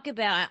talk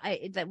about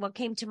that, what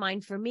came to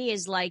mind for me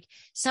is like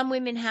some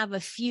women have a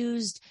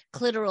fused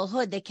clitoral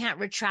hood. They can't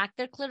retract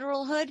their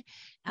clitoral hood.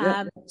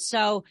 Yeah.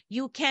 So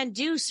you can't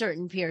do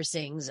certain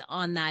piercings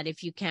on that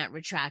if you can't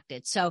retract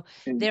it. So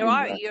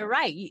you're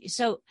right.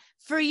 So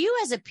for you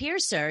as a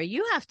piercer,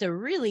 you have to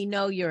really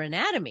know your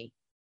anatomy.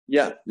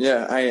 Yeah.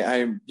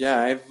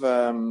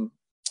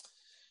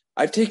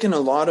 I've taken a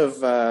lot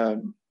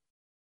of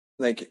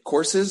like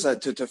courses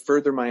to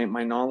further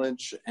my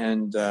knowledge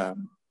and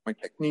my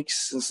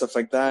techniques and stuff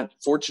like that.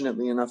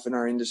 Fortunately enough, in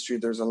our industry,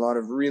 there's a lot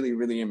of really,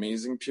 really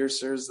amazing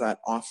piercers that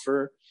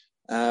offer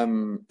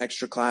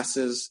extra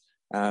classes,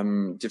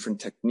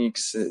 different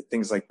techniques,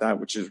 things like that,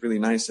 which is really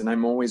nice. And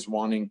I'm always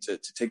wanting to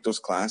take those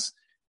classes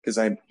because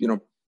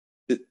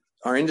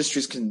our industry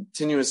is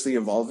continuously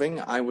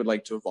evolving. I would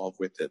like to evolve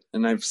with it.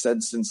 And I've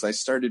said since I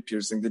started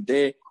piercing, the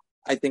day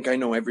I think I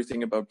know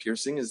everything about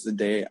piercing is the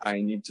day I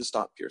need to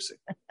stop piercing.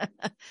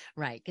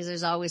 Right. Because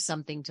there's always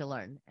something to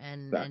learn.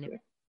 And if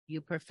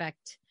you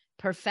perfect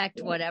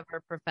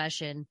whatever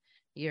profession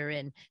you're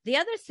in. The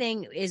other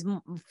thing is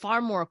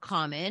far more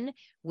common,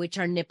 which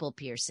are nipple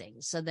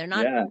piercings. So they're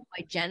not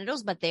quite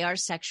genitals, but they are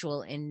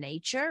sexual in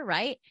nature,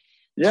 right?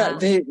 Yeah,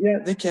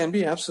 they can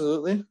be,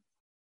 absolutely.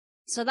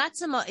 So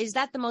that's is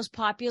that the most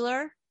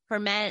popular for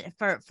men,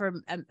 for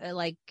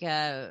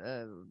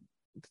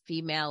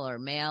female or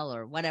male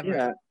or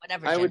whatever,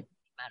 whatever. I would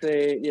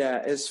say,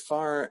 as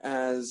far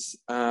as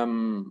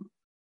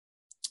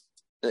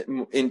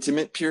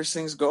intimate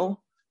piercings go,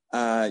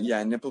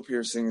 nipple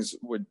piercings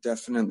would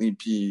definitely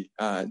be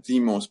the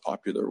most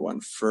popular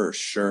one for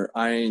sure.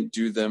 I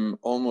do them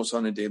almost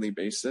on a daily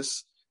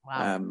basis.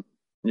 Wow.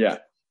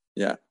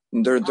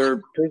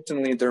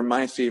 They're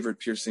my favorite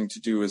piercing to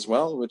do as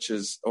well, which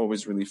is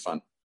always really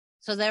fun.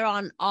 So they're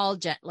on all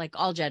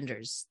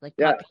genders, like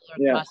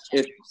popular across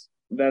genders.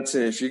 That's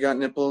it. If you got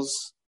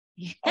nipples,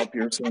 I'll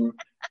pierce them.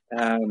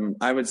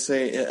 I would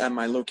say at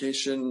my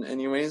location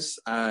anyways,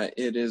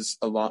 it is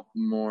a lot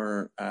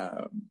more,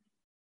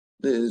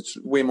 it's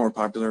way more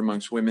popular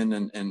amongst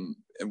women and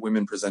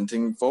women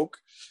presenting folk.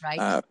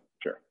 Right.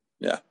 Sure.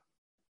 Yeah.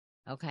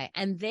 Okay.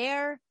 And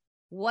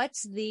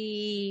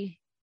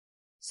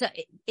so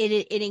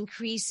it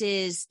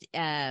increases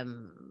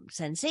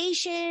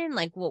sensation.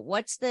 Like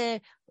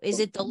is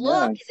it the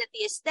look? Is it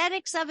the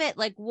aesthetics of it?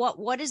 Like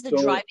what is the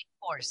driving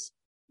force?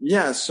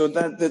 Yeah. So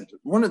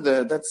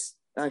that's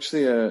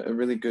actually a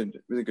really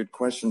good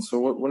question. So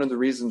one of the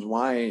reasons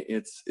why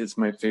it's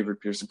my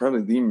favorite piercing,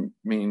 probably the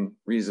main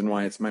reason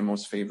why it's my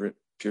most favorite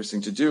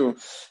piercing to do,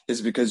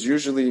 is because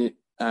usually,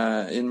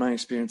 in my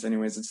experience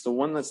anyways, it's the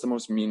one that's the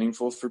most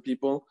meaningful for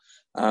people,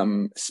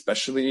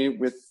 especially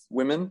with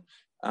women.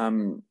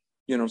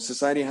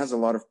 Society has a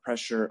lot of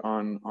pressure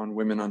on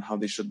women on how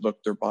they should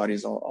look, their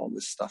bodies, all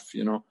this stuff,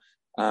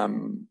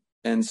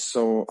 and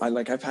so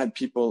I've had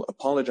people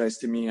apologize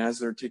to me as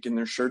they're taking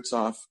their shirts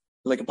off,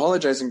 like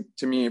apologizing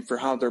to me for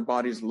how their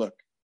bodies look.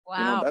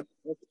 Wow.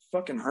 That's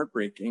fucking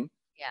heartbreaking.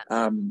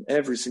 Yeah.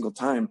 Every single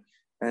time.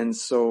 And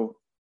so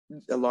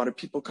a lot of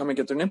people come and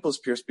get their nipples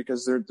pierced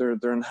because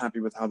they're unhappy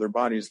with how their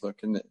bodies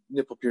look. And the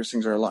nipple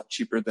piercings are a lot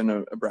cheaper than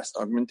a breast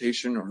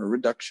augmentation or a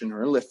reduction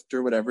or a lift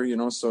or whatever,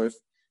 So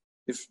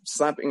if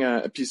slapping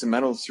a piece of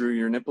metal through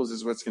your nipples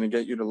is what's going to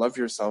get you to love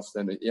yourself,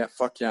 then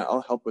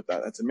I'll help with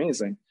that. That's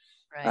amazing.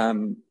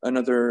 Right.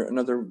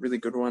 Another really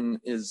good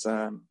one is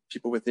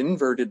people with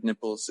inverted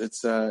nipples.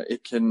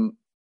 It can,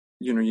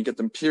 you get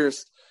them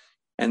pierced,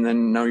 and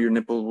then now your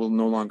nipple will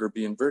no longer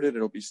be inverted.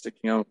 It'll be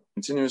sticking out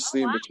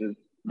continuously, which is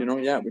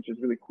which is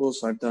really cool.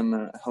 So I've done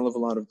a hell of a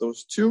lot of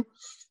those too.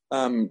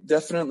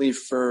 Definitely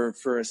for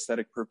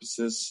aesthetic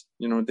purposes,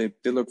 they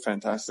look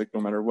fantastic no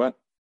matter what.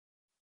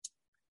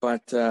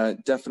 But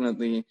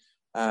definitely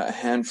a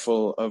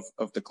handful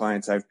of the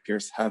clients I've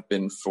pierced have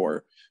been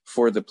for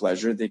the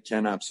pleasure. They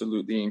can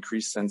absolutely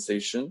increase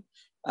sensation.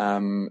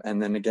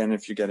 And then again,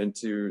 if you get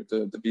into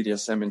the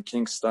BDSM and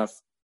kink stuff,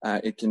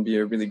 it can be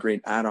a really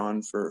great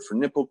add-on for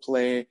nipple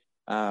play,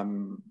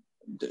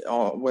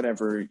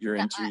 whatever you're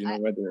into,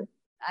 whether.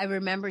 I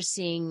remember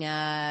seeing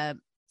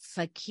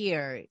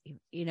Fakir,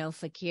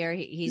 Fakir,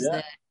 he's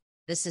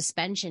the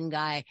suspension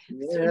guy.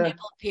 Through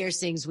nipple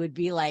piercings would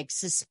be like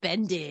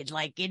suspended,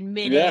 like in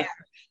midair.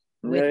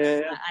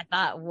 I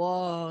thought,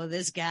 whoa,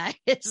 this guy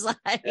is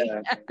like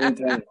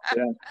intense.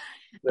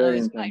 That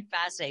was quite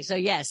fascinating. So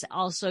yes,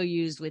 also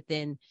used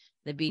within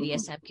the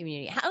BDSM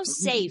community. How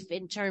safe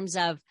in terms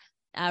of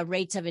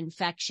rates of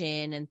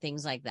infection and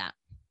things like that?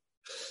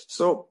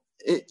 So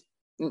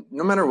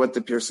no matter what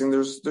the piercing,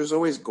 there's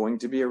always going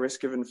to be a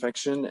risk of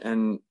infection,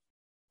 and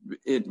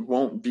it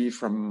won't be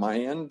from my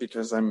end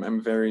because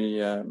I'm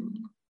very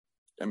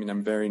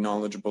I'm very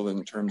knowledgeable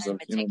in terms of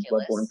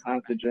bloodborne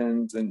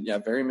pathogens and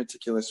very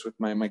meticulous with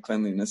my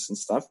cleanliness and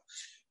stuff.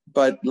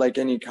 But like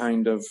any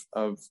kind of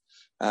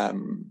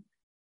wound,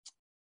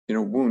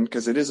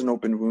 because it is an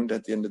open wound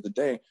at the end of the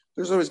day,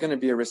 there's always going to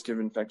be a risk of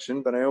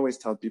infection. But I always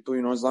tell people,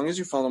 as long as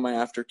you follow my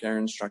aftercare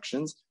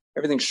instructions,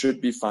 everything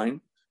should be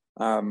fine.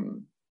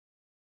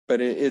 But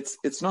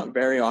it's not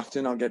very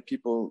often I'll get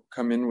people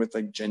come in with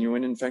like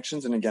genuine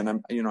infections. And again,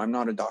 I'm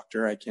not a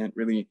doctor. I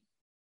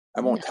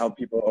won't tell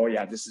people, oh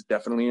yeah, this is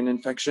definitely an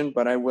infection,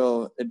 but I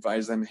will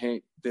advise them,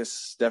 hey,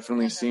 this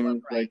definitely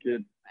seems like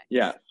it.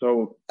 Yeah.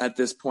 So at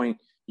this point,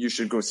 you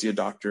should go see a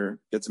doctor,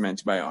 get some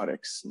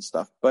antibiotics and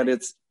stuff. But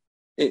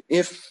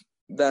if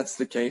that's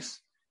the case,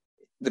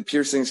 the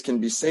piercings can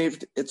be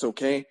saved. It's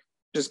okay.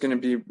 Just going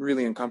to be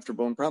really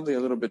uncomfortable and probably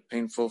a little bit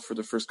painful for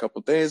the first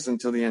couple of days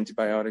until the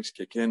antibiotics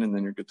kick in, and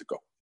then you're good to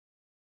go.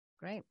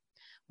 Great.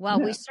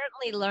 Well, we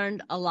certainly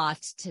learned a lot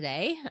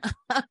today.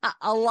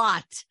 A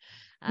lot.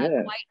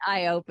 Quite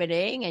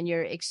eye-opening, and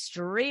you're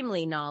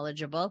extremely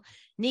knowledgeable.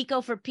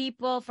 Nico, for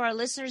our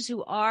listeners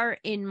who are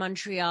in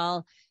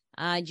Montreal,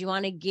 do you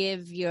want to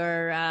give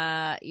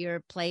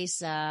your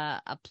place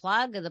a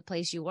plug of the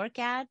place you work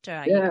at?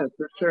 Yeah,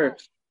 for sure.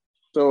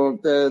 So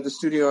the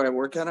studio I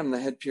work at, I'm the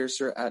head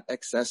piercer at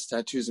XS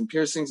Tattoos and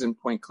Piercings in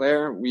Pointe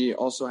Claire. We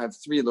also have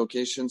 3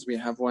 locations. We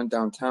have one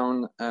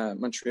downtown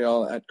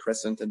Montreal at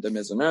Crescent and de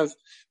Maisonneuve,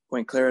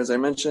 Pointe Claire, as I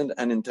mentioned,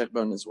 and in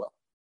Terrebonne as well.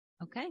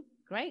 Okay,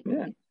 great.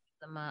 Yeah.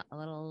 Them a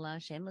little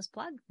shameless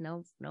plug.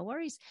 No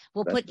worries.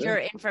 We'll put your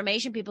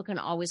information. People can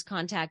always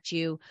contact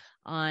you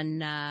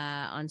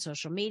on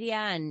social media,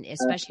 and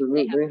especially if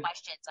they have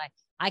questions.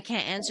 I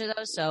can't answer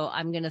those, so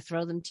I'm going to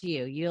throw them to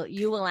you.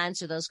 You will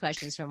answer those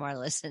questions from our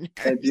listeners.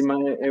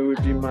 It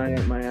would be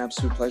my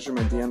absolute pleasure.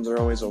 My DMs are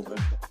always open.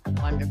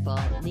 Wonderful.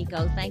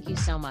 Nico, thank you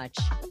so much.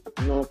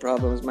 No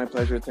problem. It's my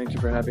pleasure. Thank you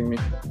for having me.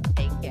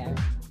 Take care.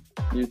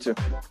 You too.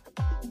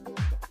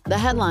 The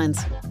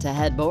headlines to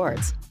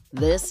headboards.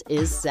 This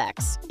is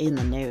Sex in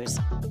the News.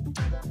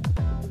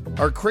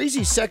 Our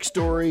crazy sex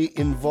story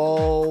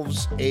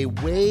involves a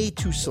way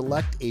to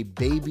select a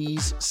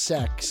baby's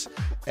sex,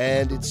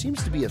 and it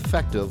seems to be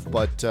effective,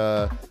 but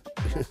I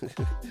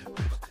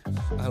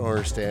don't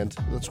understand.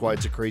 That's why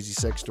it's a crazy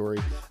sex story.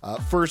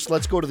 First,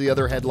 let's go to the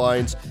other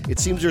headlines. It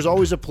seems there's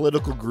always a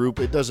political group.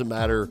 It doesn't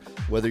matter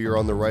whether you're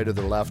on the right or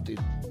the left.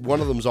 One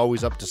of them's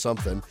always up to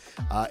something.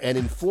 And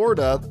in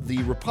Florida, the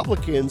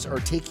Republicans are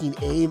taking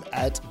aim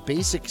at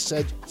basic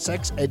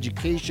sex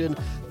education.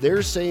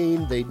 They're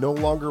saying they no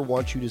longer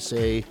want you to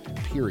say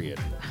period.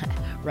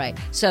 Right.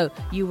 So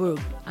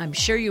I'm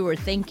sure you were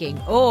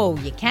thinking, oh,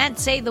 you can't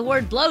say the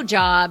word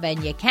blowjob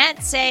and you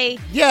can't say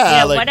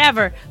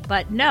whatever.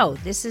 But no,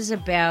 this is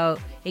about,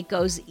 it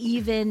goes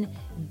even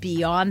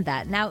beyond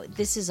that. Now,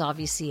 this is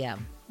obviously a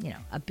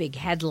big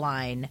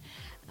headline.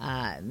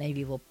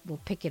 Maybe we'll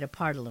pick it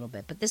apart a little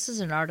bit. But this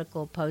is an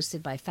article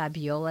posted by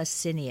Fabiola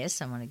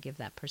Cineas. I want to give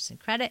that person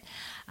credit,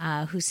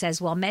 who says,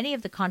 while many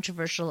of the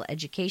controversial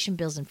education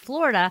bills in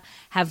Florida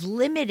have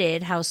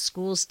limited how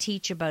schools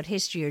teach about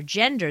history or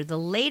gender, the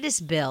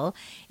latest bill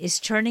is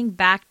turning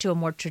back to a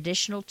more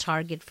traditional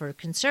target for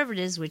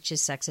conservatives, which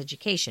is sex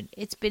education.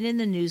 It's been in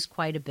the news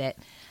quite a bit.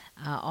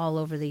 All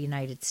over the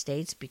United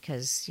States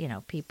because,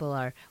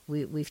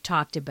 we've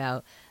talked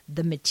about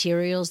the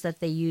materials that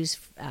they use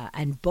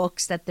and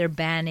books that they're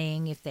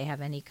banning if they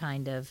have any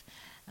kind of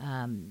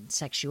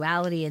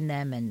sexuality in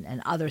them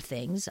and other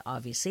things,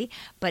 obviously.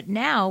 But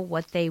now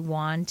what they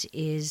want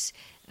is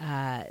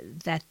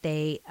that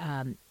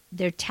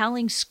they're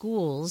telling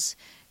schools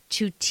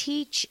to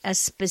teach a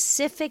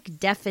specific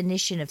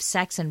definition of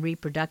sex and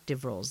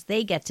reproductive roles.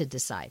 They get to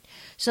decide.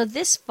 So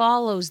this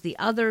follows the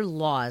other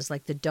laws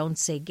like the Don't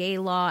Say Gay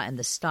law and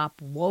the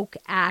Stop Woke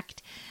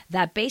Act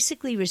that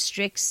basically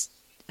restricts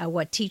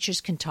what teachers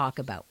can talk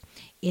about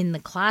in the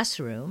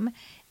classroom.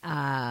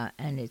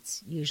 And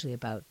it's usually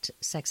about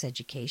sex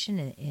education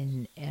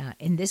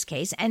in this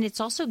case. And it's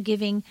also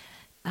giving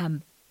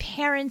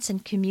parents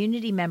and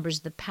community members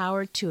the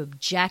power to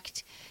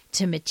object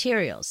to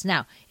materials.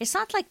 Now, it's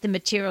not like the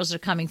materials are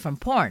coming from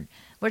porn.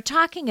 We're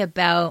talking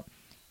about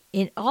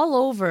all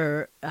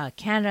over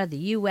Canada, the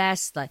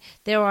U.S.,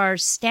 there are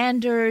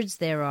standards,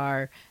 there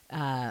are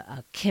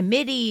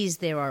committees,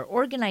 there are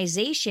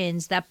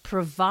organizations that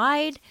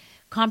provide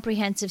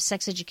comprehensive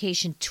sex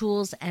education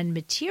tools and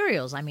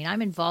materials. I mean,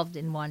 I'm involved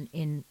in one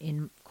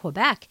in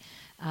Quebec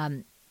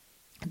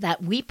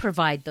that we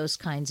provide those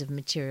kinds of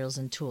materials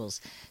and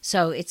tools.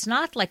 So it's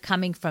not like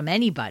coming from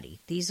anybody.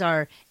 These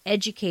are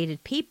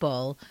educated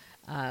people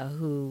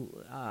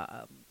who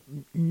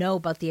know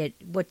about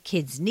what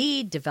kids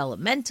need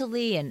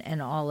developmentally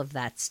and all of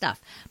that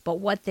stuff. But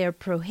what they're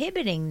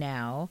prohibiting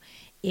now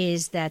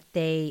is that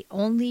they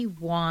only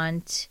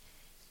want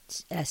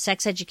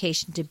sex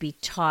education to be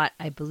taught,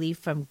 I believe,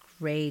 from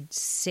grade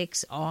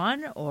 6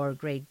 on or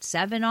grade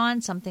 7 on,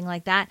 something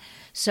like that.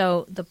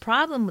 So the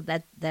problem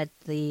that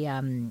the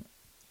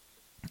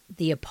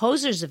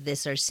opposers of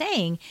this are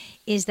saying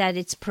is that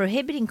it's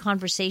prohibiting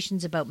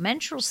conversations about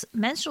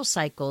menstrual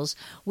cycles,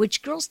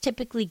 which girls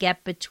typically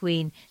get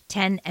between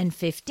 10 and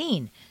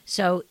 15.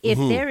 So if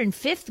they're in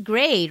 5th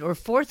grade or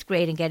 4th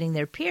grade and getting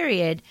their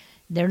period,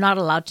 they're not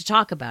allowed to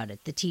talk about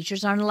it. The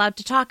teachers aren't allowed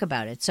to talk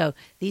about it. So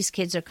these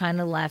kids are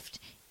kind of left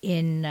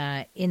in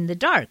the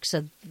dark.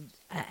 So,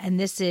 and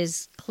this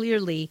is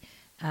clearly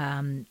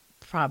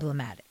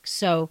problematic.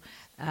 So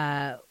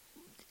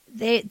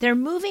they're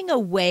moving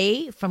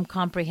away from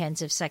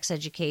comprehensive sex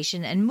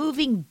education and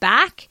moving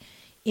back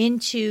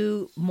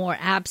into more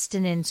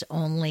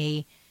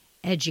abstinence-only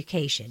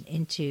education,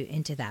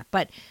 into that.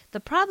 But the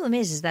problem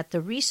is that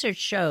the research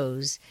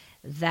shows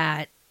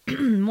that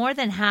more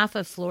than half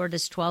of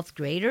Florida's 12th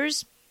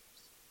graders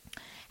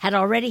had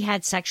already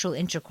had sexual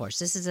intercourse.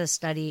 This is a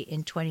study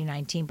in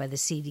 2019 by the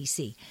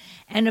CDC.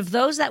 And of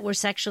those that were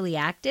sexually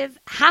active,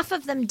 half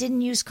of them didn't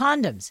use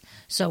condoms.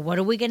 So what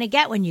are we going to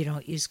get when you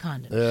don't use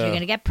condoms? You're going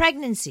to get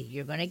pregnancy.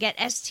 You're going to get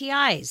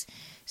STIs.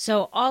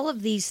 So all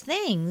of these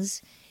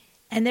things,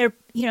 and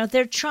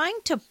they're trying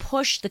to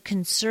push the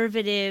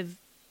conservative,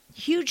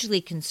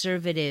 hugely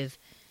conservative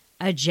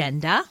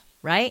agenda,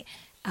 right?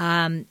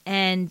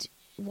 And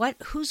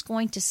who's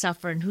going to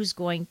suffer and who's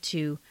going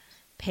to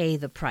pay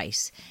the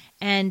price?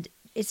 And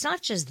it's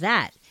not just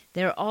that.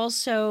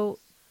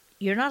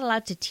 You're not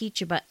allowed to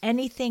teach about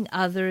anything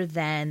other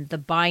than the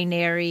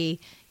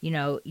binary,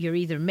 you're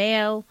either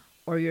male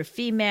or you're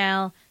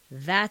female.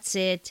 That's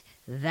it.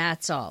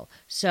 That's all.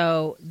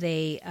 So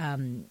the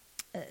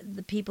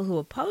people who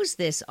oppose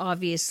this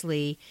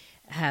obviously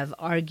have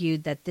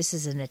argued that this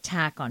is an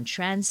attack on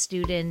trans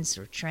students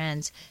or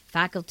trans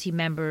faculty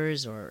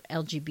members or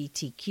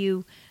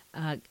LGBTQ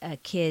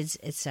kids,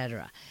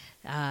 etc.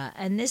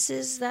 And this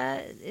is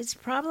it's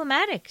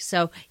problematic.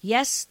 So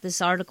yes,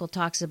 this article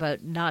talks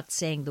about not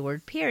saying the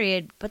word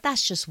period, but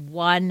that's just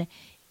one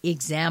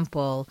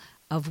example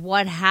of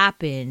what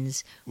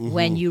happens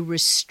when you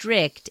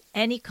restrict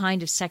any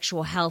kind of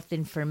sexual health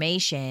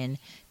information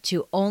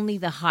to only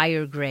the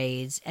higher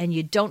grades, and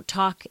you don't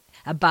talk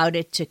about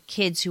it to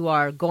kids who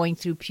are going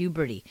through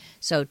puberty.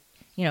 So,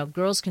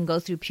 girls can go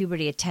through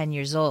puberty at 10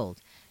 years old,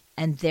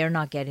 and they're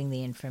not getting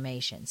the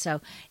information.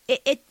 So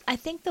I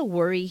think the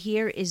worry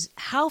here is,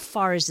 how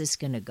far is this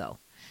going to go?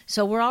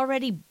 So we're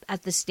already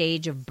at the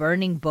stage of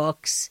burning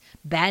books,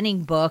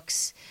 banning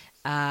books,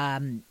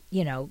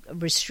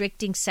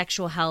 restricting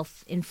sexual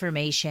health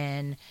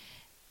information.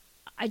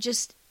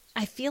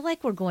 I feel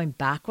like we're going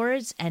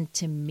backwards, and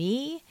to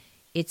me,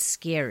 it's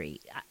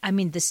scary. I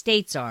mean, the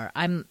states are.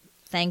 I'm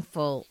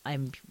thankful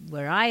I'm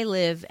where I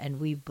live, and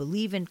we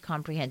believe in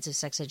comprehensive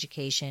sex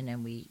education,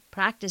 and we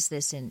practice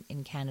this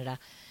in Canada.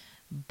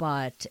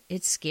 But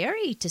it's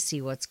scary to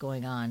see what's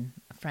going on,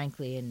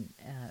 frankly, in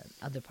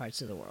other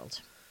parts of the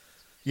world.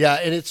 Yeah,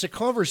 and it's a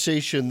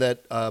conversation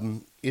that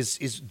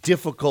is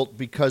difficult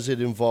because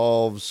it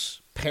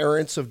involves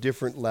parents of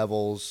different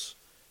levels,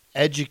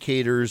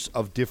 educators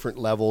of different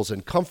levels,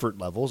 and comfort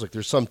levels. Like,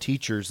 there's some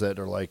teachers that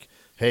are like,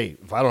 hey,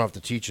 if I don't have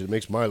to teach it, it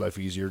makes my life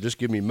easier. Just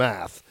give me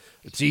math.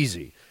 It's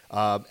easy.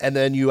 And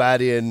then you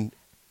add in,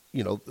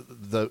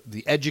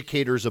 the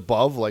educators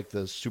above, like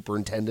the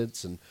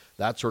superintendents and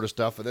that sort of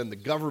stuff. And then the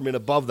government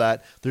above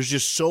that. There's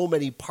just so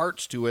many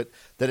parts to it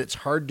that it's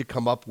hard to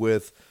come up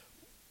with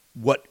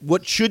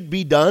what should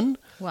be done.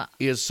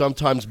 Is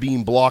sometimes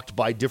being blocked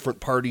by different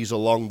parties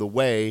along the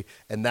way,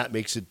 and that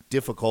makes it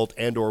difficult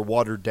and or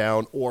watered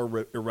down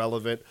or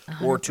irrelevant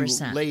 100%. Or too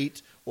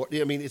late.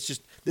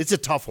 It's a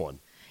tough one.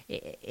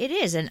 It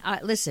is. And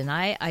listen,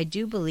 I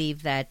do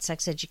believe that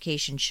sex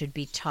education should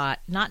be taught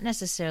not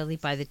necessarily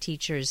by the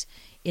teachers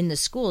in the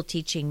school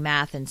teaching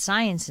math and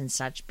science and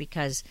such,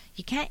 because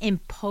you can't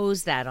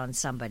impose that on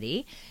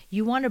somebody.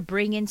 You want to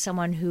bring in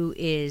someone who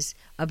is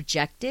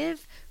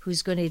objective,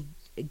 who's going to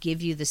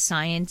give you the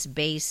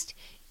science-based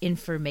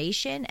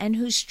information, and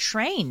who's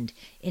trained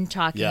in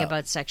talking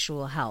about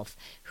sexual health,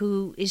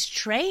 who is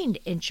trained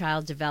in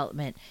child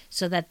development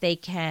so that they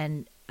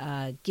can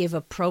give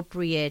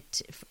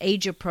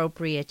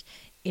age-appropriate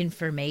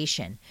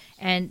information.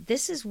 And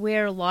this is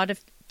where a lot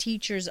of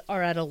teachers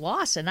are at a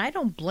loss, and I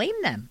don't blame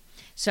them.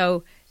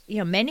 So,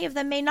 many of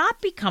them may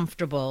not be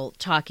comfortable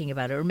talking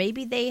about it, or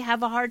maybe they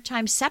have a hard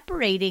time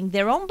separating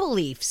their own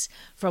beliefs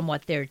from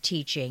what they're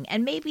teaching.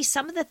 And maybe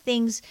some of the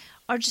things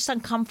are just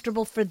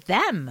uncomfortable for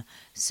them.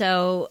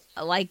 So,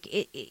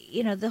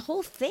 the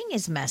whole thing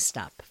is messed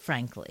up,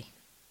 frankly.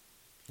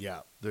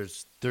 Yeah,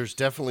 there's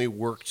definitely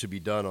work to be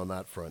done on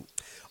that front.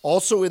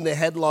 Also in the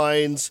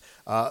headlines,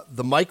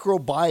 the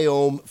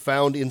microbiome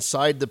found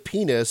inside the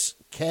penis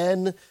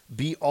can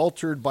be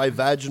altered by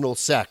vaginal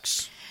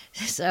sex.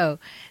 So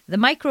the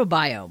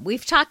microbiome,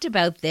 we've talked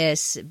about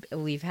this.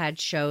 We've had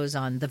shows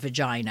on the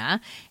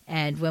vagina.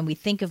 And when we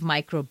think of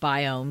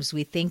microbiomes,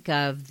 we think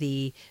of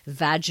the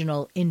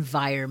vaginal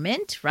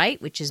environment,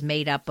 right, which is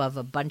made up of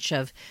a bunch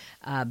of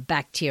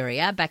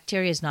bacteria.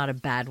 Bacteria is not a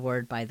bad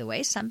word, by the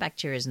way. Some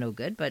bacteria is no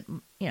good, but,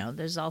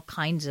 there's all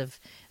kinds of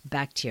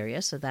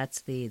bacteria. So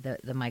that's the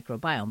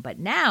microbiome. But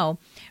now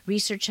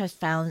research has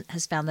found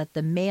that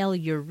the male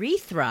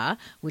urethra,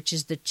 which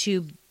is the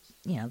tube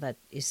that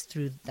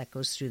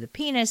goes through the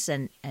penis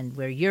and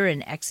where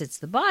urine exits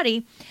the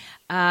body,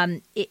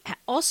 it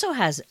also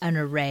has an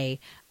array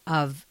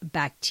of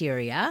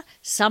bacteria.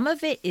 Some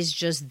of it is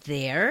just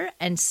there,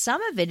 and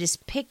some of it is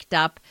picked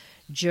up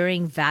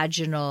during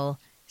vaginal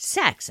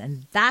sex.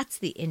 And that's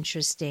the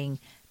interesting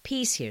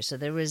piece here. So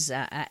there was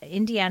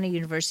Indiana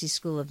University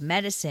School of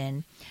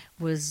Medicine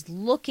was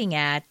looking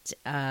at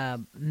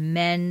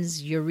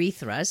men's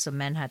urethra. So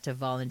men had to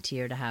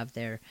volunteer to have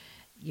their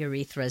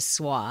urethras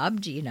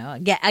swabbed,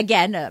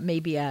 again,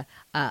 maybe a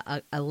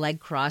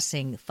leg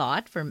crossing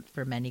thought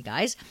for many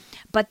guys,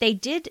 but they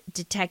did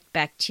detect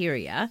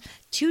bacteria,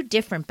 2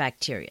 different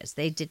bacteria.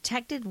 They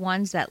detected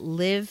ones that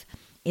live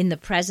in the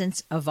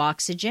presence of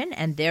oxygen,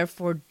 and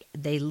therefore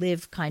they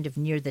live kind of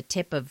near the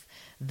tip of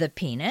the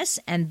penis,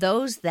 and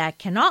those that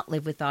cannot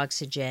live with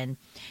oxygen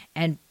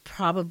and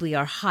probably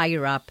are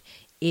higher up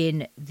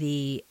in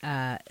the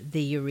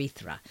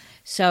urethra.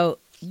 So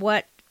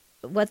what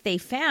they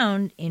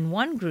found in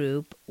one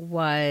group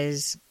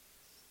was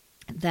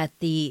that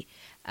they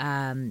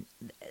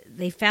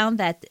found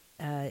that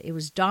it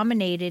was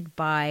dominated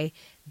by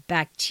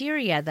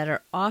bacteria that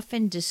are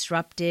often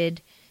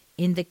disrupted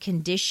in the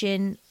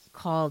condition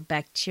called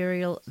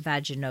bacterial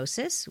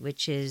vaginosis,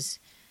 which is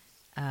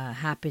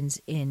happens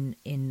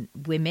in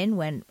women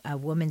when a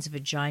woman's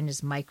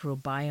vagina's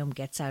microbiome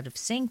gets out of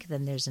sync.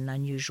 Then there's an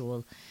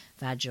unusual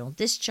vaginal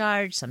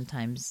discharge.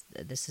 Sometimes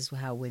this is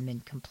how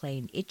women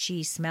complain: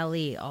 itchy,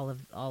 smelly, all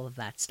of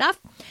that stuff.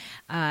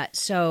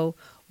 So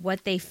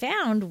what they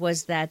found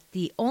was that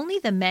only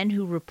the men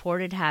who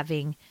reported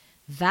having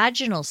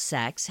vaginal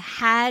sex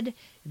had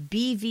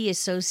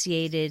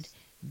BV-associated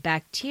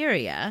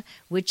bacteria,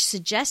 which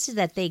suggested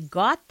that they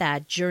got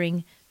that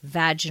during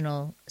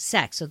vaginal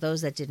sex. So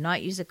those that did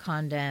not use a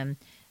condom,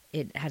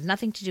 it had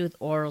nothing to do with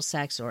oral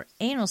sex or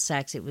anal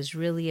sex. It was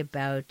really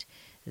about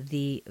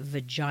the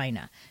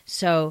vagina.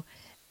 So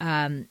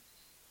I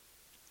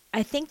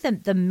think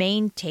the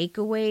main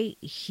takeaway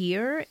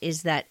here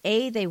is that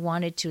they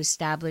wanted to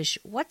establish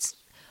what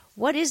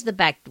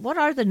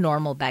are the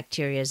normal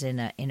bacteria in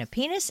a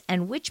penis,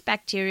 and which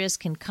bacteria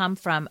can come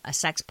from a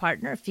sex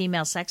partner, a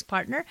female sex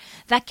partner,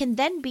 that can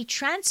then be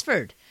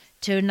transferred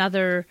to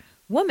another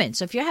woman.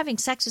 So if you're having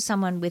sex with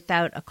someone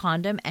without a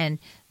condom and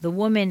the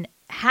woman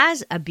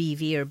has a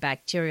BV or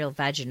bacterial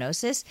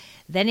vaginosis,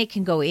 then it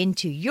can go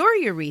into your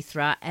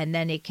urethra and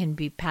then it can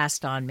be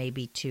passed on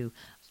maybe to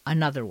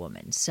another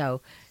woman. So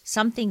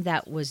something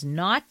that was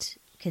not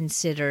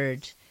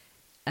considered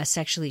a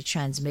sexually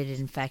transmitted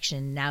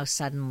infection now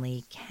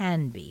suddenly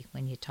can be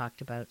when we talk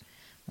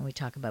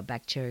about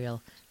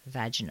bacterial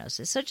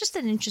vaginosis. So just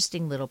an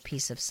interesting little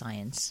piece of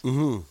science.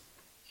 Mm-hmm.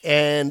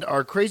 And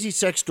our crazy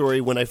sex story,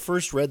 when I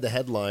first read the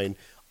headline,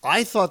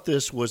 I thought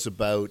this was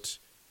about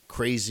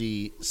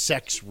crazy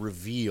sex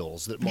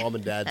reveals that mom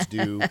and dads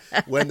do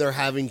when they're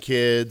having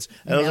kids.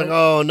 And I was like,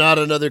 oh, not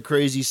another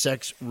crazy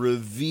sex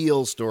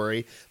reveal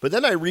story. But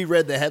then I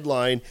reread the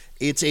headline.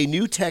 It's a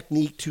new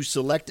technique to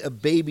select a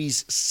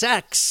baby's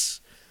sex.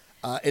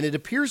 And it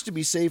appears to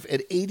be safe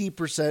at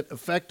 80%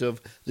 effective.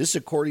 This,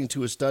 according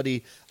to a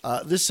study.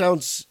 This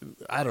sounds,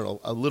 I don't know,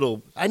 a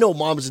little. I know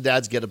moms and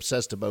dads get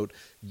obsessed about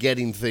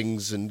getting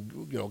things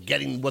and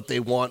getting what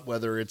they want,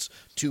 whether it's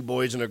 2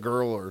 boys and a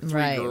girl or 3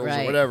 girls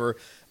or whatever.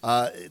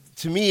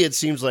 To me, it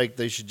seems like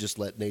they should just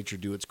let nature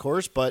do its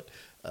course. But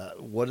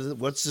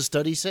what's the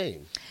study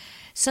saying?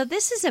 So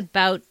this is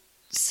about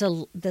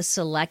the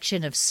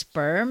selection of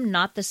sperm,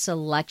 not the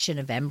selection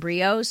of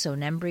embryo. So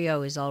an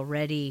embryo is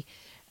already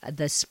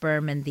the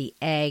sperm and the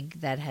egg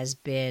that has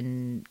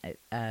been,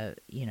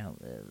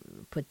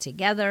 put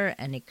together,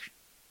 and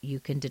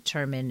you can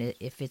determine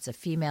if it's a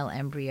female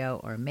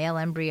embryo or a male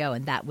embryo,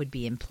 and that would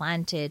be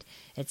implanted,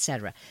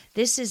 etc.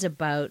 This is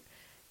about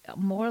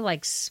more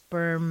like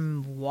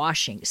sperm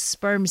washing,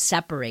 sperm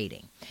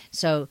separating.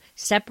 So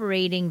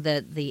separating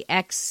the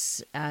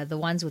X, the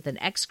ones with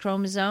an X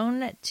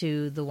chromosome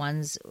to the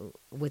ones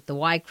with the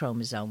Y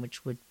chromosome,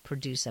 which would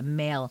produce a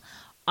male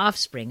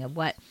offspring. Of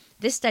what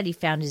this study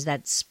found is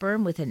that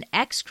sperm with an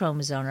X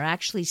chromosome are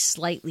actually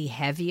slightly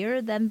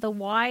heavier than the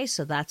Y,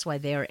 so that's why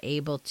they are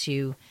able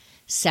to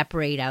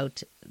separate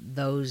out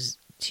those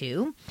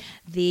two.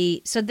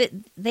 So that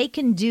they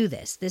can do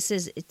this.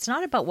 It's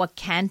not about what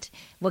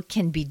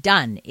can be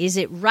done. Is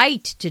it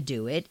right to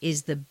do it?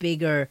 Is the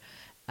bigger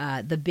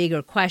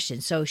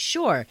question. So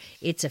sure,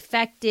 it's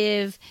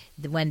effective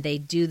when they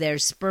do their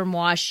sperm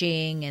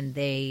washing and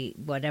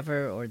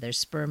or their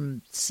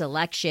sperm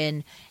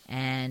selection,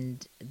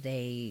 and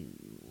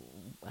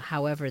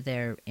however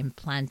they're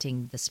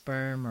implanting the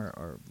sperm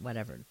or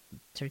whatever,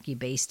 turkey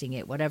basting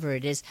it, whatever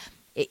it is,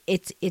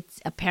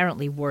 it's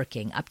apparently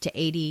working up to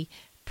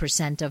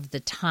 80% of the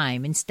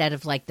time, instead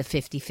of like the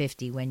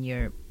 50-50 when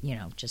you're,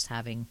 just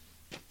having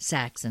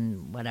sex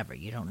and whatever,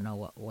 you don't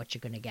know what you're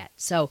going to get.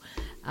 So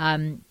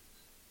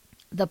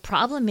the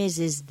problem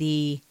is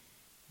the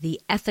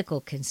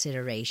ethical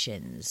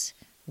considerations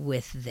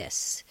with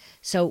this.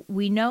 So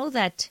we know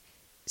that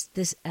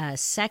this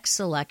sex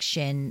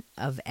selection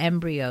of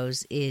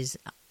embryos is,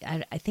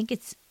 I think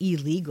it's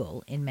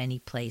illegal in many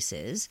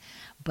places,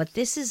 but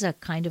this is a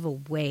kind of a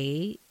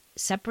way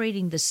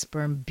separating the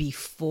sperm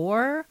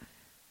before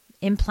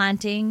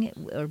implanting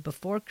or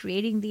before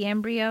creating the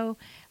embryo,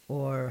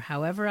 or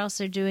however else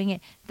they're doing it.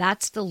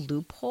 That's the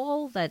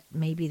loophole that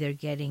maybe they're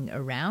getting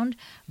around.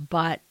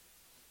 But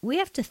we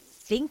have to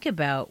think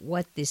about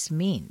what this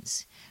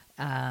means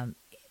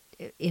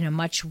in a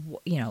much,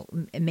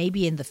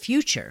 maybe in the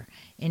future,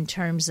 in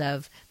terms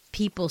of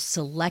people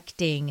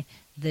selecting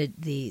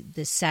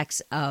the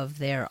sex of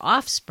their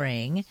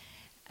offspring.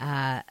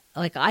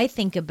 Like I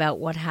think about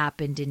what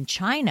happened in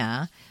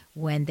China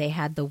when they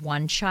had the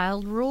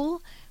one-child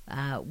rule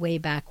way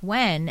back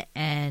when,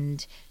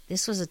 and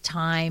this was a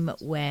time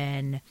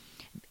when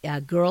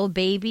girl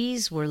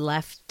babies were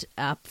left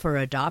up for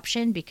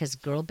adoption because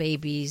girl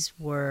babies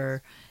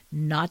were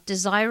not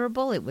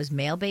desirable. It was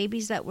male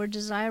babies that were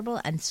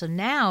desirable. And so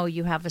now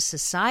you have a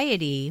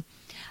society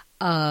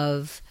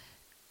of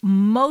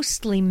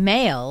mostly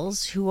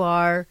males who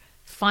are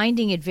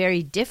finding it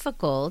very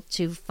difficult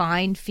to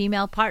find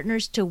female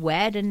partners to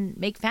wed and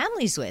make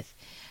families with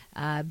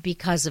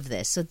because of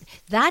this. So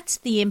that's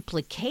the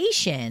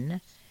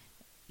implication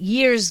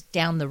years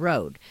down the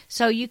road.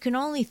 So you can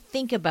only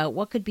think about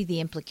what could be the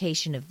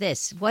implication of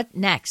this. What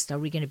next? Are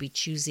we going to be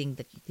choosing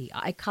the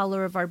eye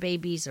color of our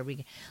babies? Are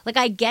we like,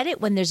 I get it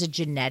when there's a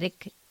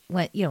genetic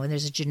when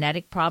there's a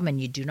genetic problem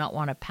and you do not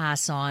want to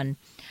pass on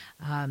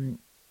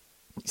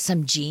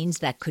some genes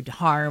that could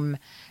harm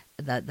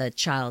the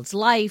child's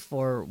life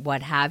or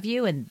what have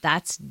you, and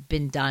that's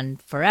been done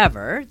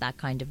forever, that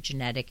kind of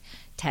genetic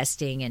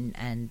testing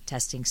and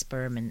testing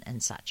sperm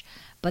and such.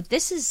 But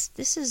this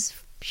is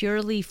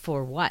purely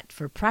for what?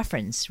 For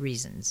preference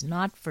reasons,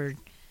 not for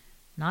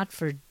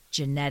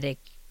genetic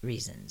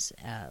reasons,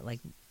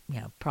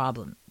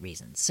 problem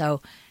reasons.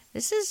 So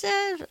this is,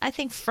 I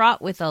think,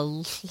 fraught with a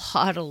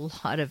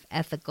lot of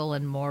ethical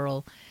and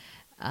moral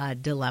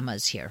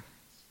dilemmas here.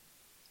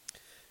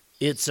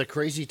 It's a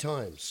crazy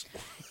times.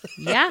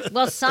 Yeah,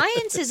 well,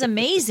 science is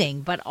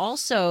amazing, but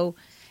also,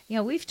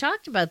 we've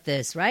talked about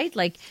this, right?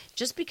 Like,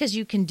 just because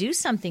you can do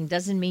something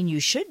doesn't mean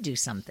you should do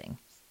something.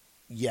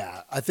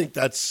 Yeah, I think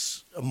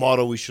that's a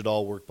motto we should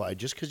all work by.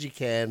 Just because you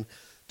can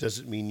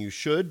doesn't mean you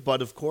should.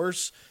 But, of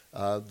course,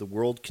 the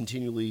world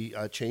continually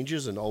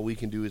changes, and all we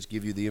can do is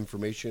give you the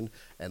information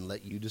and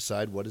let you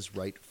decide what is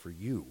right for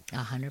you.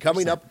 100%.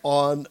 Coming up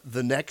on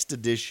the next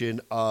edition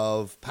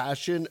of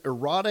Passion,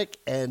 Erotic,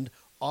 and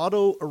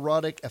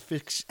Autoerotic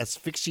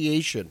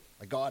asphyxiation.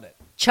 I got it.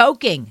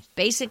 Choking.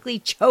 Basically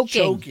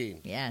choking.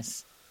 Choking.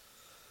 Yes.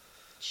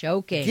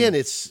 Choking. Again,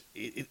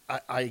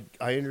 I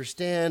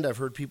understand. I've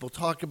heard people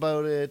talk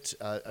about it.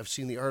 I've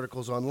seen the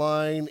articles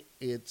online.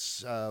 It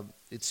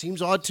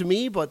seems odd to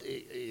me, but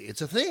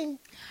it's a thing.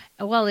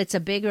 Well, it's a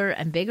bigger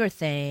and bigger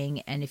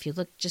thing. And if you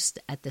look just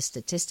at the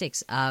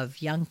statistics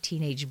of young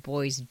teenage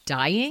boys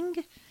dying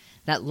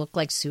that look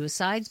like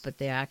suicides, but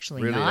they're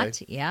actually really, not.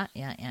 Eh?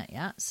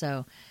 Yeah.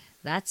 So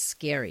that's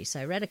scary. So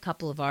I read a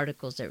couple of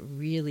articles that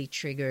really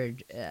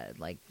triggered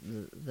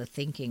the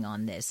thinking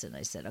on this. And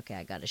I said, okay,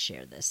 I got to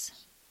share this.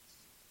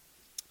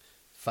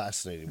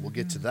 Fascinating. Mm-hmm. We'll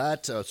get to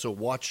that. So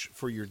watch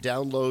for your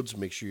downloads.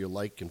 Make sure you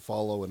like and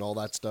follow and all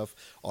that stuff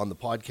on the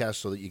podcast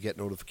so that you get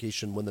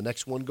notification when the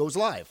next one goes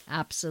live.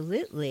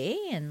 Absolutely.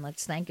 And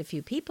let's thank a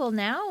few people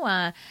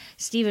now.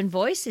 Stephen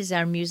Voice is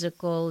our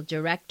musical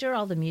director.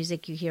 All the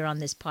music you hear on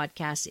this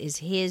podcast is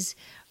his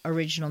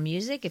original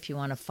music. If you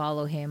want to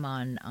follow him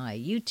on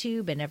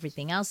YouTube and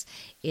everything else,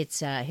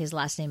 it's his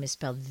last name is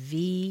spelled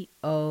Voyce,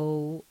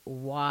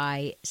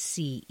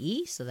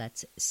 so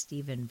that's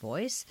Stephen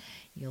Voice.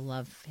 You'll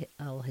love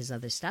all his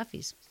other stuff.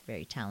 He's a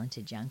very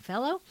talented young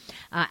fellow.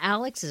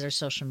 Alex is our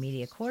social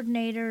media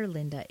coordinator.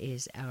 Linda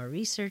is our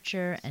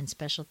researcher, and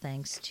special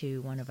thanks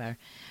to one of our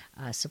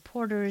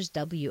supporters,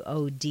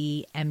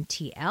 WODMTL,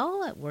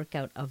 at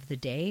Workout of the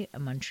Day,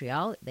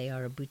 Montreal. They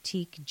are a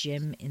boutique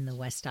gym in the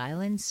West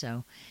Island,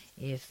 so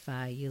if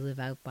you live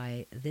out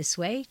by this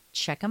way,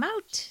 check them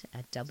out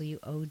at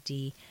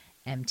WODMTL.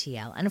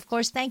 And, of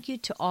course, thank you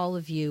to all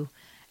of you,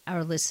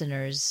 our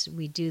listeners.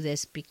 We do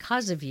this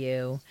because of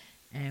you,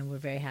 and we're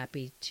very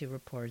happy to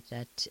report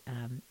that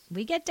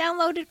we get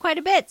downloaded quite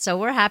a bit, so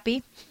we're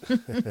happy.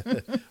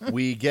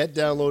 We get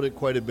downloaded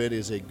quite a bit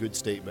is a good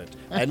statement,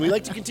 and we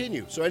like to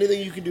continue. So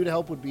anything you can do to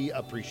help would be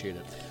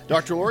appreciated.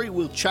 Dr. Lori,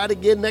 we'll chat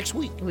again next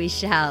week. We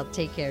shall.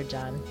 Take care,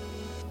 John.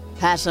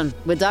 Passion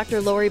with Dr.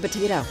 Lori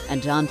Petito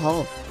and John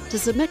Paul. To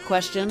submit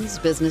questions,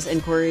 business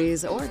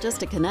inquiries, or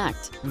just to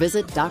connect,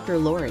 visit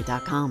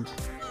drlori.com.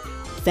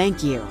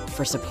 Thank you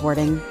for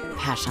supporting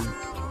Passion.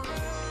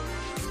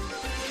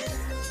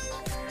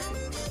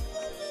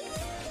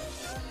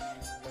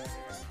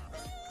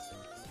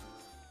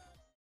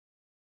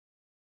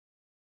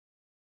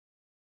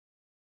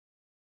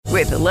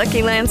 With the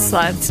Lucky Land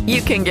Slots,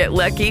 you can get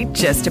lucky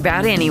just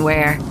about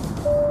anywhere.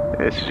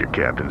 This is your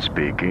captain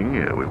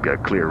speaking. We've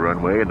got clear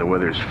runway and the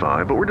weather's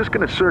fine, but we're just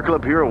going to circle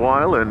up here a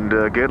while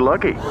and get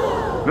lucky.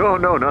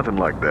 No, nothing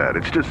like that.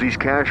 It's just these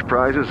cash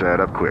prizes add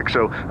up quick.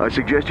 So I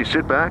suggest you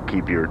sit back,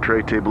 keep your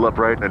tray table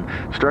upright, and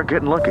start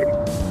getting lucky.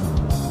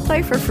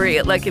 Play for free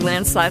at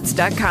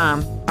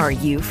LuckyLandSlots.com. Are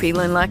you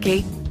feeling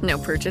lucky? No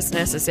purchase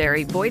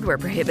necessary. Void where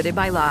prohibited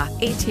by law.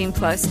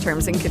 18+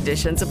 terms and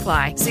conditions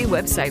apply. See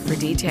website for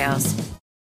details.